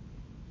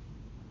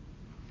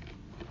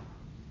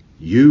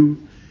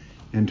 You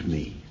and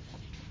me.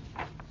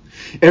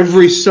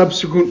 Every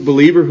subsequent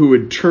believer who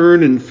would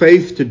turn in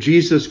faith to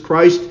Jesus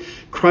Christ,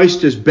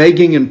 Christ is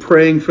begging and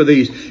praying for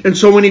these. And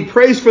so when he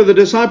prays for the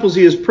disciples,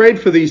 he has prayed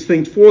for these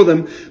things for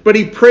them, but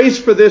he prays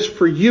for this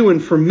for you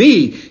and for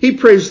me. He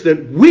prays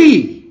that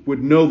we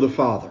would know the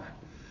Father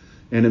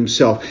and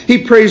himself.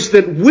 He prays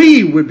that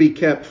we would be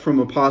kept from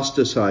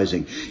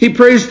apostatizing. He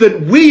prays that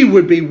we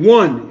would be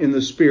one in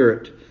the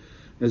Spirit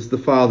as the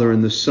Father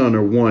and the Son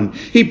are one.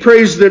 He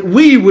prays that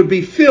we would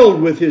be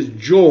filled with his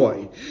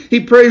joy. He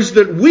prays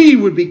that we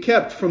would be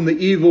kept from the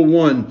evil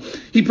one.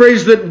 He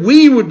prays that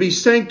we would be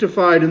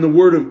sanctified in the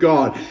Word of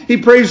God. He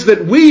prays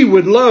that we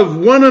would love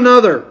one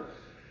another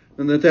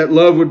and that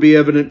love would be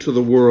evident to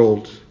the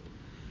world.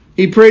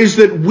 He prays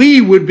that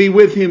we would be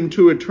with him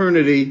to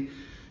eternity.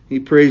 He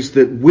prays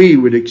that we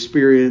would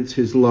experience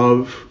his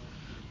love.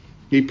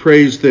 He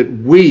prays that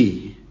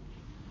we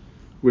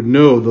would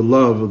know the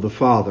love of the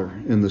Father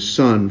and the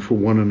Son for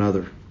one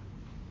another.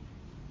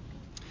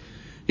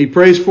 He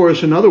prays for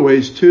us in other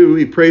ways too.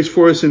 He prays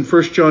for us in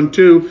 1 John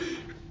 2.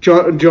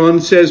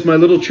 John says, my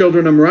little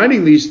children, I'm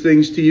writing these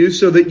things to you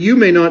so that you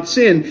may not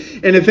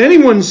sin. And if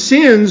anyone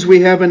sins,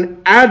 we have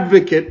an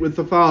advocate with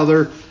the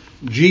Father,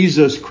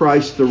 Jesus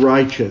Christ the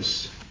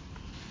righteous.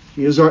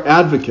 He is our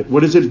advocate.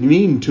 What does it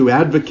mean to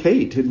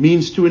advocate? It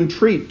means to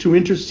entreat, to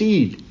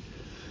intercede.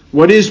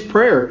 What is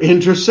prayer?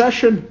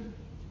 Intercession.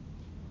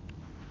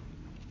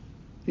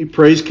 He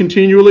prays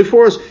continually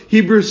for us.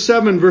 Hebrews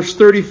 7 verse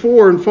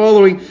 34 and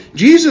following.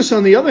 Jesus,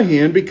 on the other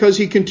hand, because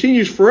he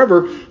continues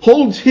forever,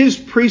 holds his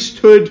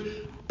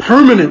priesthood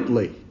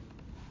permanently.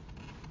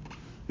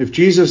 If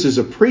Jesus is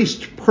a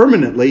priest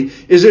permanently,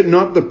 is it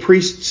not the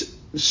priest's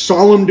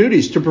solemn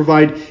duties to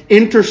provide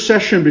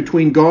intercession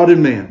between God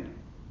and man?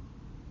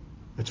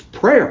 That's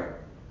prayer.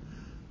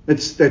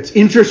 That's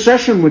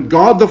intercession with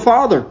God the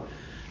Father.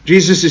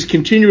 Jesus is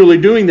continually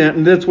doing that,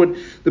 and that's what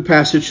the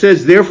passage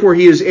says. Therefore,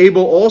 he is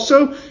able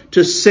also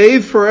to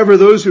save forever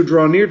those who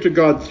draw near to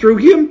God through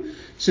him,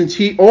 since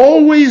he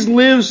always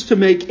lives to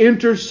make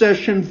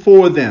intercession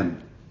for them.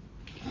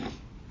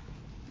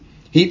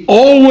 He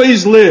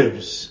always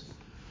lives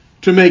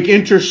to make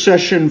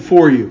intercession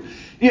for you.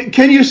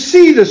 Can you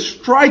see the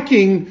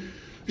striking,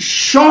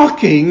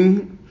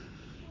 shocking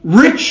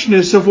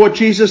richness of what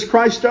Jesus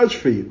Christ does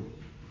for you?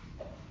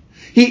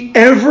 He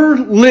ever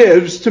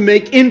lives to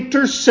make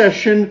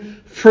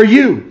intercession for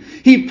you.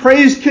 He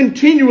prays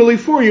continually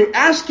for you,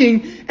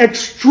 asking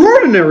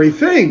extraordinary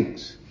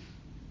things.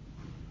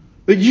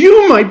 That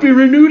you might be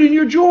renewed in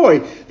your joy.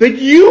 That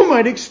you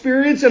might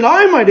experience, and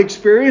I might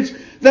experience,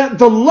 that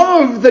the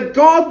love that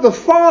God the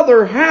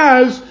Father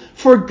has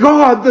for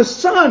God the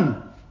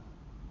Son.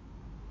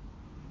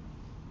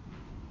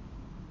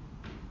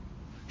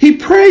 He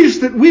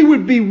prays that we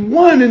would be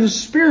one in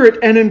spirit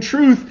and in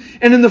truth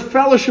and in the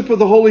fellowship of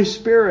the Holy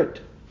Spirit.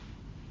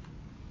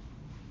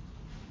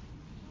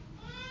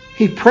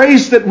 He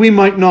prays that we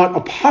might not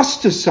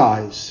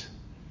apostatize.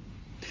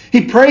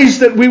 He prays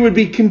that we would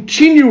be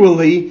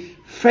continually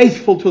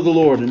faithful to the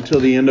Lord until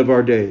the end of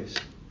our days.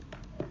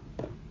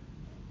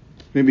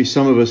 Maybe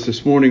some of us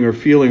this morning are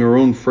feeling our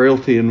own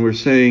frailty, and we're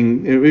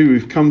saying, maybe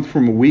we've come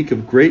from a week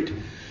of great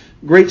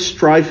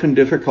strife and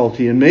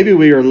difficulty, and maybe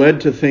we are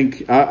led to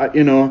think,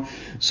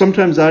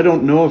 sometimes I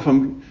don't know if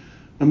I'm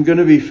going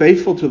to be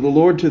faithful to the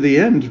Lord to the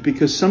end,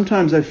 because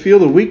sometimes I feel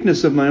the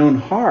weakness of my own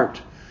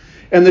heart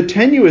and the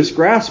tenuous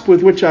grasp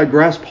with which I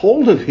grasp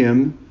hold of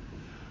Him.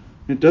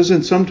 It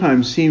doesn't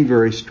sometimes seem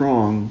very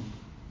strong.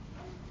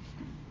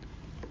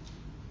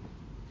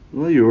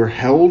 Well, you are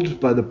held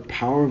by the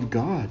power of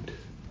God.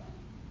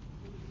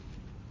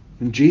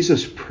 And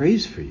Jesus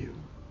prays for you.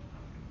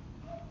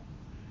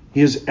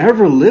 He is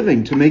ever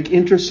living to make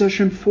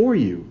intercession for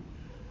you.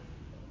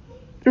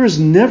 There is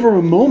never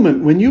a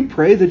moment when you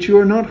pray that you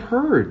are not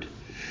heard,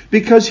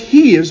 because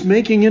He is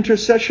making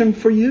intercession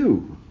for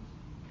you.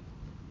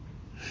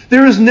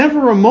 There is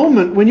never a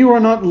moment when you are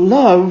not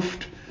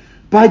loved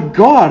by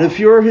God if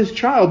you are His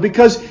child,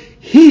 because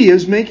He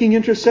is making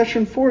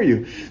intercession for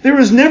you. There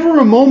is never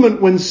a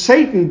moment when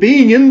Satan,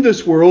 being in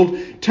this world,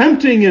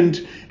 tempting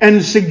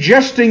and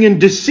suggesting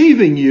and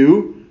deceiving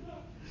you,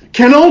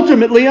 can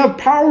ultimately have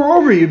power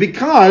over you,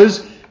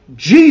 because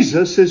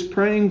Jesus is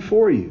praying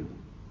for you.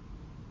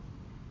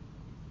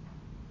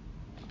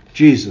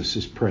 Jesus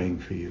is praying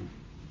for you.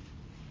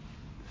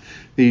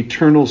 The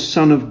eternal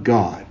Son of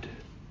God,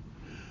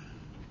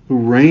 who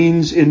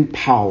reigns in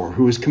power,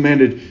 who is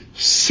commanded,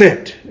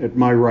 sit at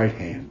my right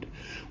hand,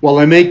 while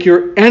I make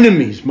your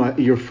enemies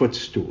your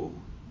footstool.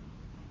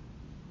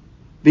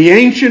 The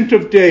Ancient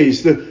of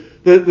Days,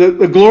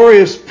 the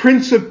glorious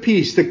Prince of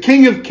Peace, the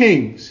King of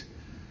Kings,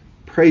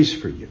 prays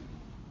for you.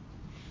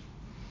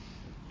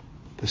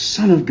 The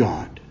Son of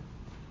God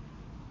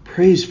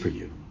prays for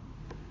you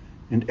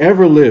and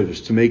ever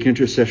lives to make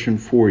intercession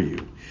for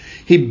you.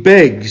 He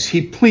begs,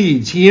 He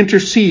pleads, He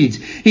intercedes.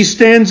 He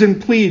stands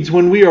and pleads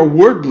when we are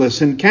wordless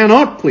and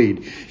cannot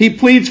plead. He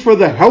pleads for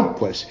the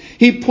helpless.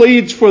 He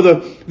pleads for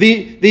the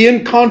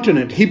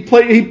incontinent. He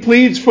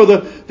pleads for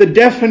the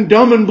deaf and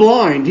dumb and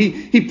blind.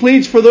 He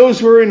pleads for those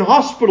who are in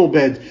hospital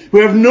beds, who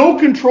have no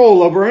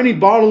control over any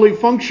bodily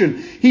function.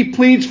 He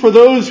pleads for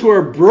those who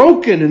are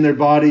broken in their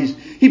bodies.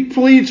 He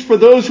pleads for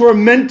those who are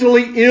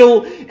mentally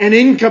ill and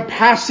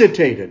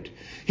incapacitated.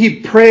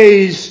 He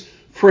prays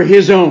for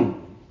His own.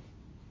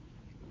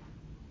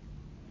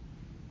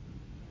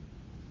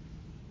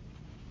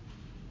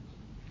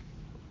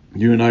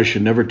 You and I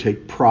should never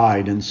take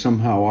pride in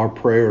somehow our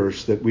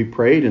prayers that we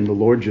prayed and the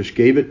Lord just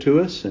gave it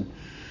to us. And,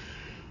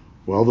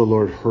 well, the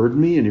Lord heard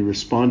me and He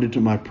responded to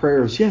my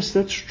prayers. Yes,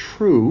 that's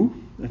true.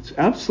 That's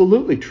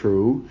absolutely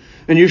true.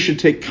 And you should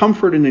take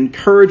comfort and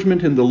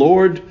encouragement in the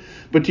Lord.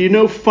 But do you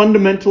know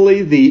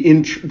fundamentally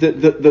the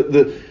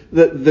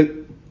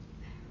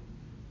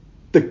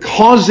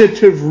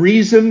causative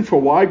reason for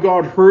why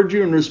God heard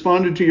you and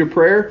responded to your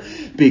prayer?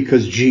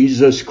 Because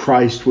Jesus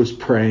Christ was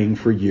praying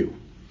for you.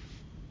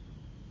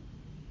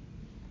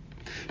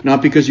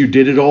 Not because you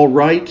did it all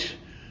right,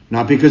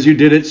 not because you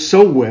did it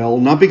so well,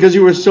 not because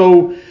you were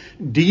so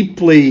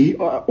deeply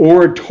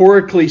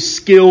oratorically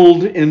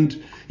skilled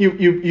and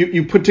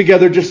you put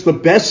together just the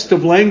best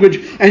of language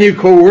and you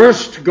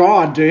coerced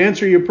God to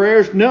answer your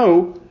prayers.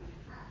 No.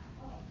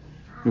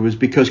 It was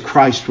because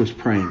Christ was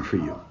praying for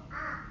you.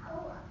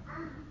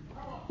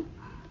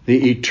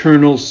 The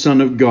eternal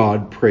Son of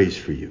God prays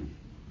for you.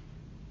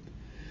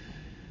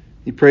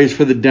 He prays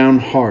for the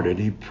downhearted.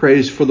 He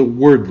prays for the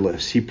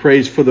wordless. He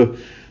prays for the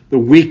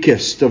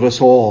weakest of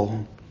us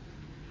all.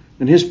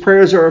 And His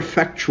prayers are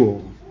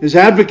effectual. His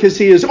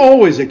advocacy is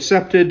always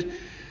accepted.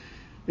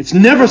 It's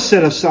never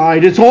set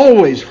aside. It's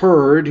always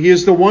heard. He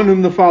is the one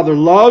whom the Father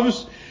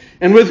loves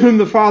and with whom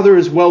the Father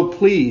is well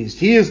pleased.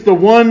 He is the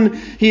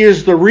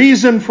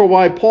reason for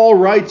why Paul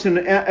writes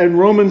in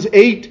Romans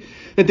 8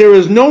 that there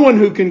is no one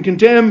who can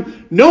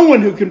condemn, no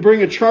one who can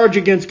bring a charge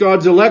against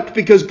God's elect,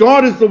 because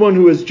God is the one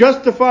who has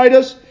justified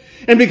us,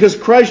 and because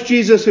Christ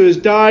Jesus, who has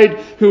died,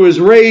 who is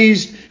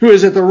raised, who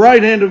is at the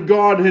right hand of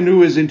God, and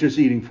who is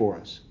interceding for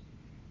us.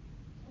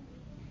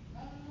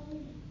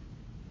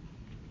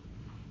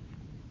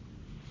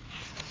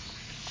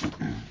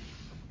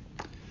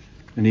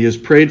 And He has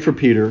prayed for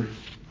Peter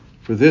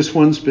for this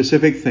one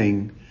specific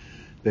thing,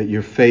 that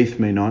your faith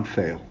may not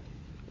fail.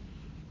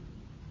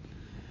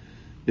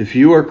 If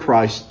you are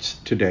Christ's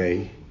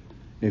today,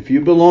 if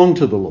you belong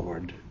to the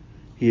Lord,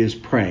 He is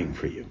praying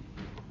for you.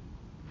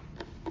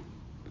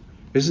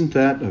 Isn't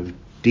that of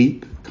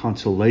deep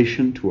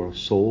consolation to our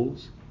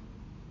souls?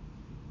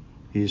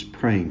 He is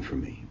praying for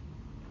me.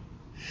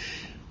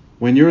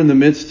 When you're in the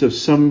midst of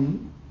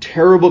some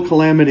terrible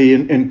calamity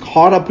and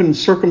caught up in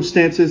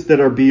circumstances that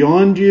are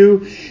beyond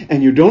you,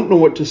 and you don't know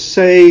what to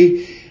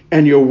say,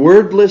 and you're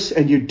wordless,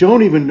 and you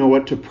don't even know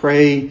what to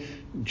pray,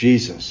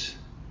 Jesus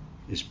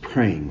is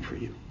praying for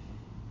you.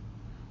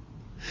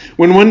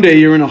 When one day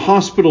you're in a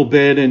hospital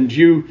bed and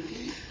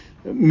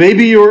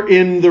maybe you're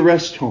in the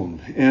rest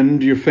home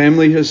and your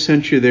family has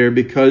sent you there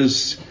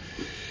because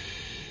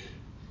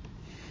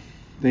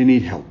they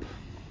need help.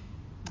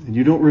 And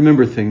you don't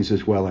remember things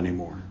as well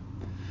anymore.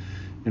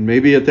 And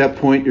maybe at that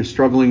point you're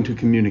struggling to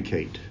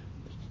communicate.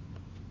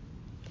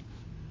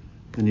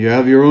 And you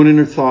have your own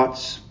inner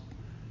thoughts.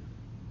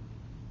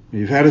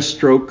 You've had a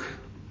stroke.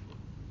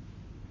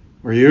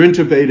 Or you're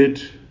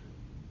intubated.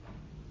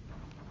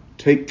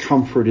 Take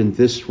comfort in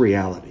this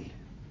reality.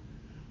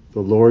 The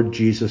Lord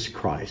Jesus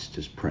Christ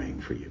is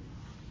praying for you.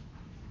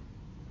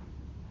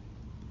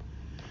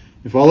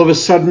 If all of a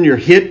sudden you're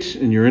hit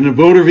and you're in a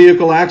motor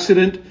vehicle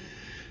accident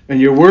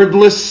and you're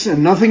wordless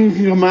and nothing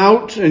can come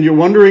out and you're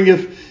wondering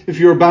if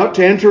you're about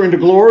to enter into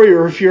glory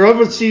or if you're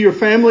ever see your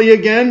family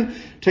again,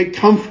 take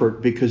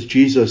comfort because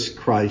Jesus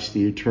Christ,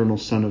 the eternal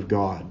Son of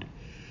God,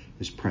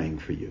 is praying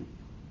for you.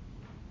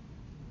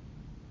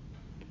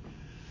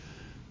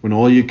 When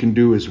all you can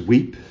do is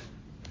weep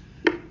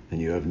and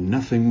you have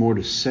nothing more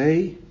to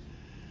say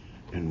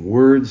and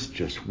words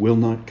just will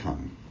not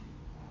come,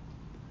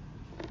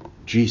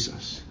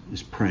 Jesus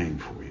is praying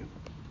for you.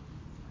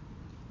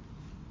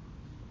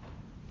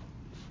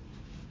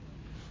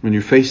 When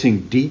you're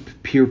facing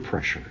deep peer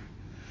pressure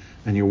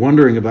and you're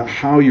wondering about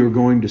how you're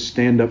going to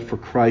stand up for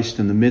Christ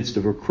in the midst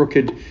of a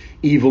crooked,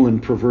 evil,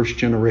 and perverse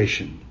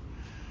generation,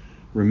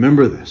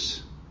 remember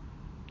this.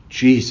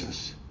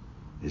 Jesus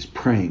is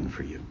praying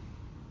for you.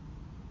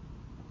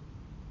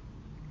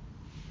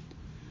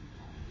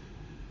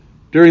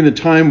 During the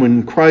time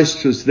when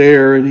Christ was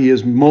there and he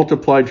has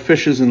multiplied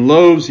fishes and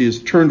loaves, he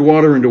has turned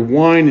water into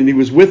wine and he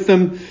was with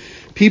them,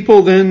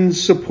 people then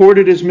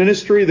supported his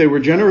ministry. They were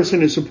generous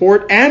in his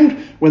support. And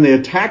when they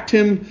attacked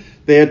him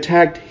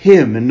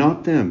and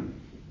not them.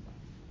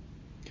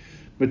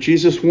 But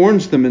Jesus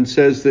warns them and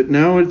says that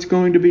now it's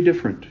going to be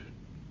different.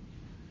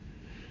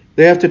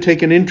 They have to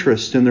take an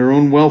interest in their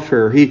own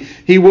welfare.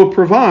 He will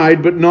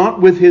provide, but not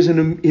with his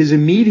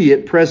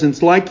immediate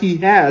presence like he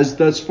has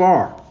thus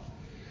far.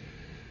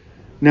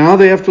 Now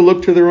they have to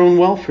look to their own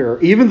welfare.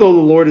 Even though the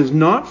Lord is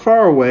not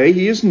far away,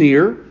 he is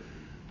near,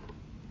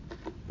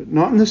 but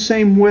not in the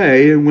same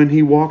way when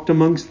he walked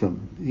amongst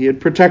them. He had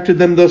protected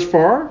them thus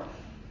far.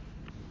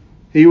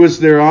 He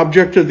was their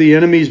object of the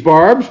enemy's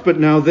barbs, but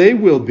now they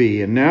will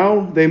be, and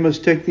now they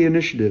must take the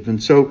initiative.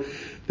 And so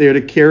they are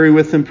to carry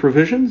with them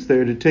provisions. They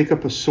are to take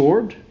up a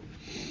sword.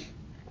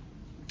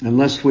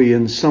 Unless we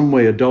in some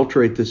way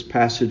adulterate this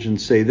passage and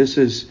say this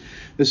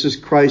is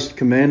Christ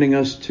commanding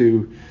us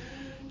to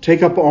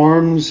take up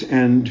arms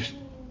and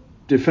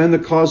defend the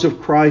cause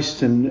of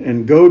Christ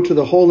and go to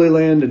the Holy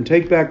Land and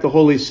take back the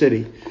holy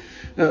city.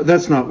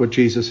 That's not what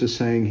Jesus is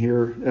saying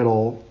here at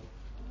all.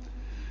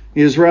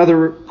 He is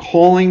rather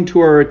calling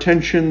to our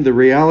attention the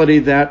reality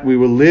that we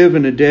will live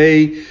in a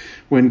day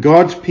when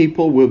God's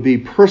people will be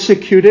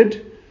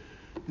persecuted,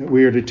 that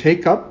we are to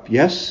take up,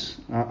 yes,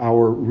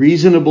 our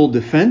reasonable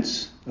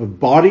defense of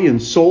body and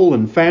soul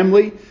and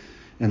family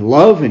and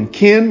love and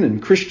kin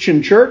and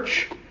Christian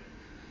church.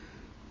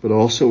 But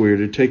also we are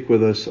to take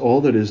with us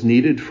all that is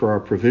needed for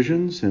our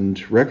provisions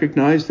and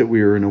recognize that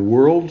we are in a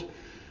world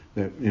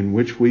in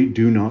which we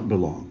do not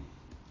belong.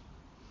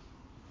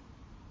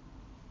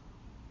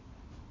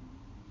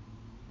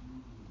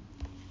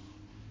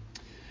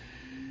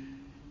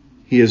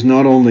 He has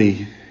not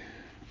only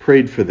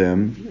prayed for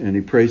them, and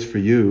he prays for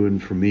you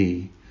and for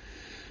me,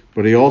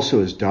 but he also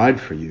has died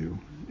for you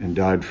and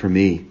died for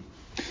me.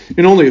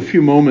 In only a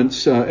few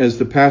moments, as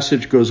the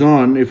passage goes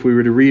on, if we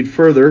were to read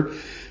further,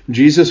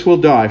 Jesus will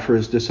die for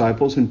his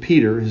disciples, and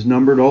Peter is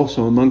numbered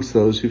also amongst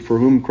those for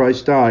whom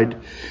Christ died.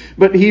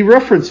 But he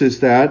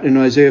references that in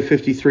Isaiah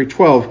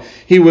 53:12.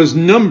 He was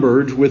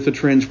numbered with the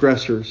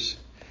transgressors.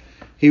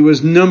 He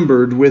was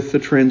numbered with the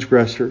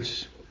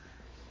transgressors.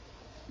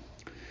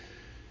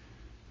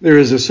 There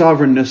is a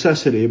sovereign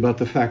necessity about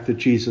the fact that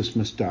Jesus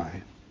must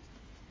die.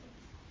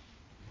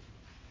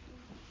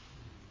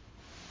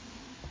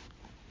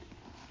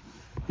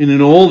 And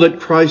in all that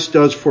Christ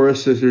does for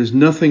us, there's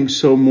nothing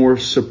so more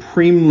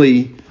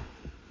supremely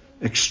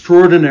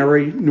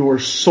extraordinary, nor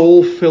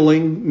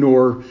soul-filling,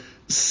 nor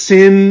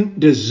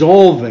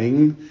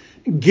sin-dissolving,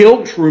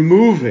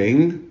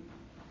 guilt-removing,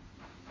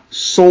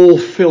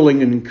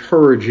 soul-filling and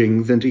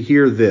encouraging than to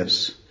hear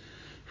this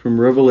from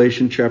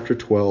Revelation chapter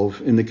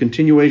 12 in the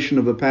continuation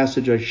of a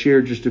passage I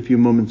shared just a few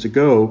moments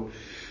ago.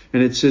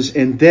 And it says,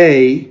 and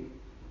they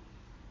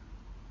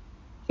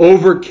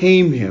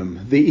overcame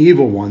him, the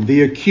evil one,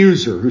 the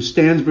accuser, who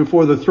stands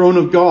before the throne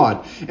of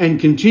God and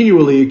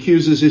continually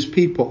accuses his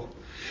people.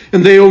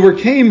 And they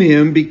overcame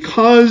him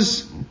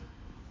because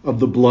of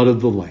the blood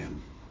of the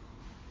Lamb.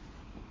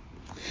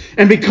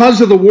 And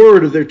because of the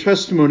word of their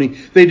testimony,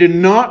 they did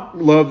not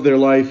love their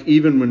life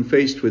even when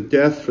faced with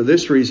death. For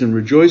this reason,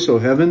 rejoice, O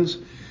heavens,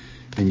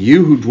 and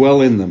you who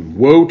dwell in them.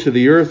 Woe to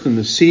the earth and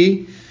the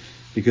sea,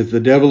 because the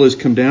devil has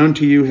come down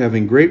to you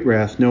having great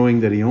wrath, knowing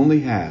that he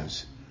only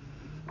has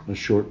a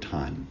short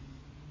time.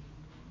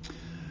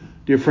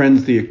 Dear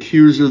friends, the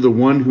accuser, the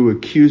one who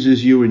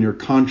accuses you in your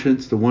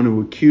conscience, the one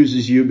who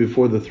accuses you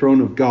before the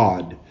throne of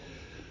God,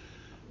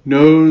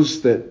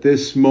 knows that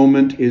this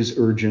moment is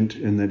urgent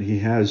and that he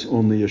has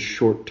only a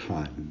short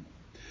time.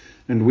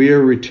 And we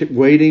are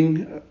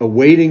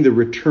awaiting the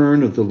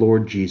return of the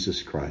Lord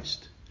Jesus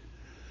Christ.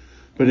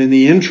 But in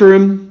the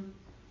interim,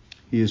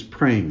 he is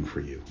praying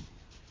for you.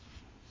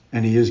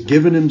 And he has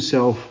given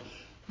himself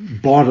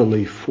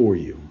bodily for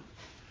you.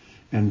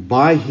 And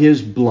by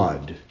his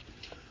blood,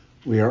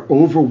 we are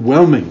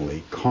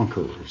overwhelmingly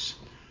conquerors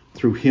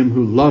through him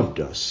who loved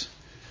us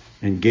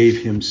and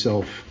gave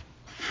himself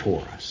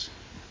for us.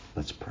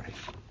 Let's pray.